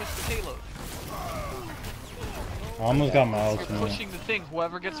time push the payload. I almost got my You're ultimate. pushing the thing.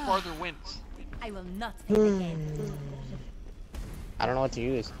 Whoever gets farther wins. I will not fail again. I don't know what to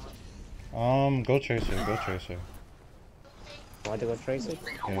use. Go chaser, go chaser. Want to go Tracer?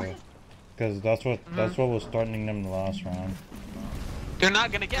 Yeah. Because that's what was starting them the last round. They're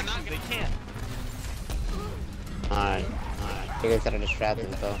not gonna get you. They can't. Alright. You guys gotta distract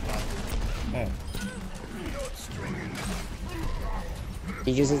them though. Yeah.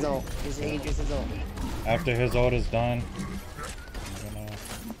 He uses ult. He uses ult. After his ult is done,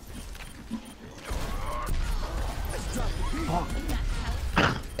 I'm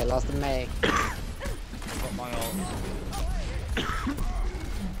They lost the May. Got my ult.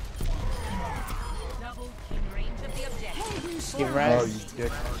 Double in range of the objective. Give Oh, rest. you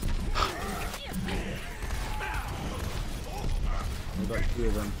dick. We got two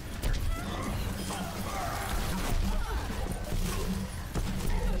of them.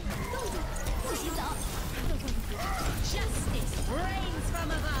 Justice reigns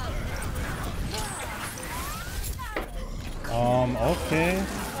from above. okay.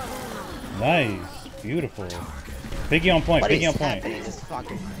 Nice. Beautiful. Piggy on point, What Piggy is on point. happening at this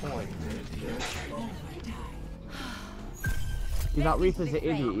fucking point? See, that Reaper's an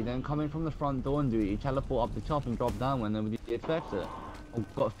idiot. He then come in from the front door and do it. He teleport up the top and drop down when nobody expects it.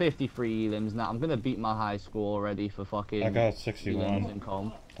 I've got 53 elims now. I'm gonna beat my high score already for fucking. I got elims 61. in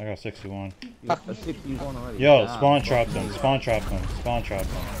comp. I got 61. You got 61 already. Yo, Damn. spawn trap them, spawn trap them, spawn trap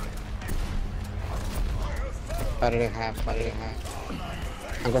them. What did it have? What did it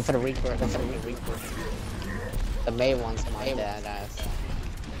have? I'm going for the Reaper. I'm going for the Reaper. The May one's my dad ass.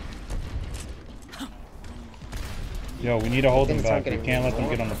 Yo, we need to hold them Didn't start back. We getting can't let them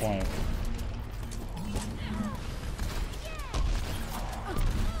more. get on the point.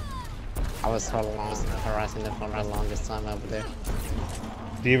 I was harassing them for the longest time over there.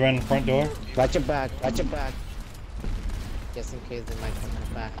 D-Ra in the front door? Watch your back. Watch your back. Just in case they might come from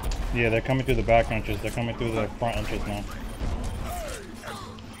the back. Yeah, they're coming through the back entrance. They're coming through the front entrance now.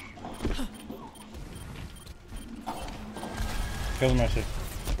 Kill the Mercy.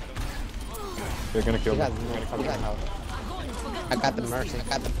 They're gonna kill You me. guys know fucking help. I got the Mercy. I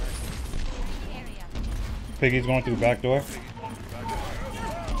got the Mercy. Piggy's going through the back door.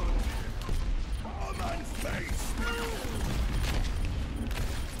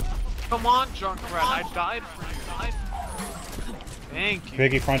 Come on, Junkrat. I died for you. Thank you.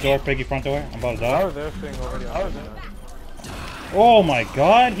 Piggy front door, Piggy front door. I'm about to How die. is their thing already? How is it? Oh my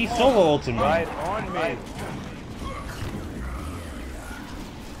god, he solo ulted me. Right on me.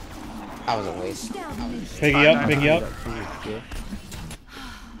 That was a waste. Piggy up, Piggy up.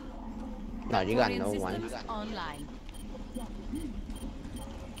 No, you got no one. Online.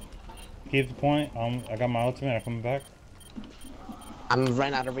 Keep the point. I got my ultimate. I'm coming back. I'm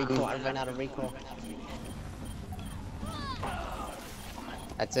running out of recall. I ran out of recall.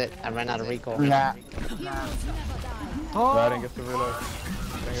 That's it. I ran out of recall. Nah, I didn't get to reload.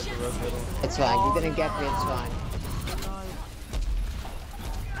 It's fine. You didn't get me. It's fine.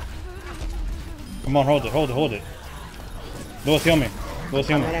 Come on, hold it, hold it, hold it. Lewis, heal me. Lewis,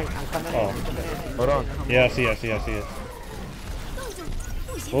 heal me. I'm coming in. Oh. I'm coming in. Hold on. Yeah, I see it, I see it, I see it.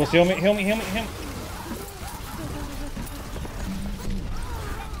 Lewis, heal me, heal me, heal me, heal me.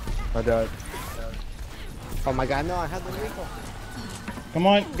 I died. Oh my god, no, I had the recall. Come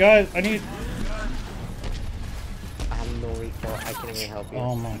on, guys, I need... I have no recall. I can't even help you.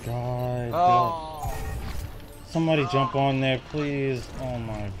 Oh my god. Oh. Somebody jump on there, please. Oh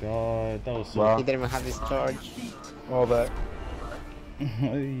my god, that was so. He didn't even have his charge. All that.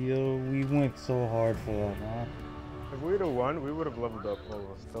 Yo, we went so hard for that, man. If we would have won, we would have leveled up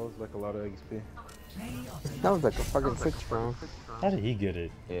almost. That was like a lot of XP. That was like a fucking 6 round. How did he get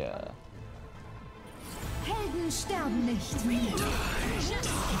it? Yeah. Helden sterben nicht.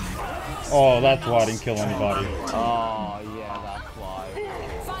 Oh, that's why I didn't kill anybody. Oh, yeah, that's why.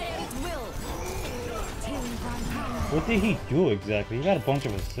 Fire at will. What did he do exactly? He got a bunch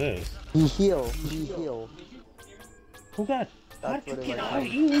of assists. He healed. He healed. Who got? How That's did what you it get was out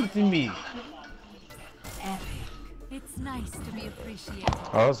like. easy to me? It's nice to be appreciated.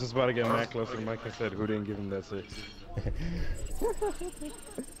 I was just about to get mad closer to Mike and said, who didn't give him that 6? That's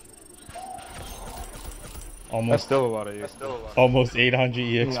Almost, still a lot of EXP. almost 800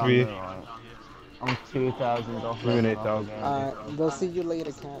 EXP. I'm 2,000 off. Even 8,000. They'll see you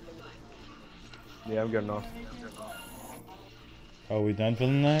later, cat. Yeah, I'm getting off. Are we done for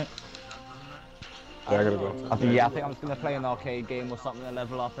the night? Yeah, I gotta go. I think I'm just gonna play an arcade game or something to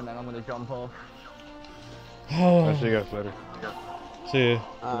level up, and then I'm gonna jump off. I'll see you guys later. See ya.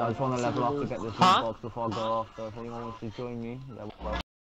 I just want to level up to get this box before I go off. So if anyone wants to join me, they're welcome.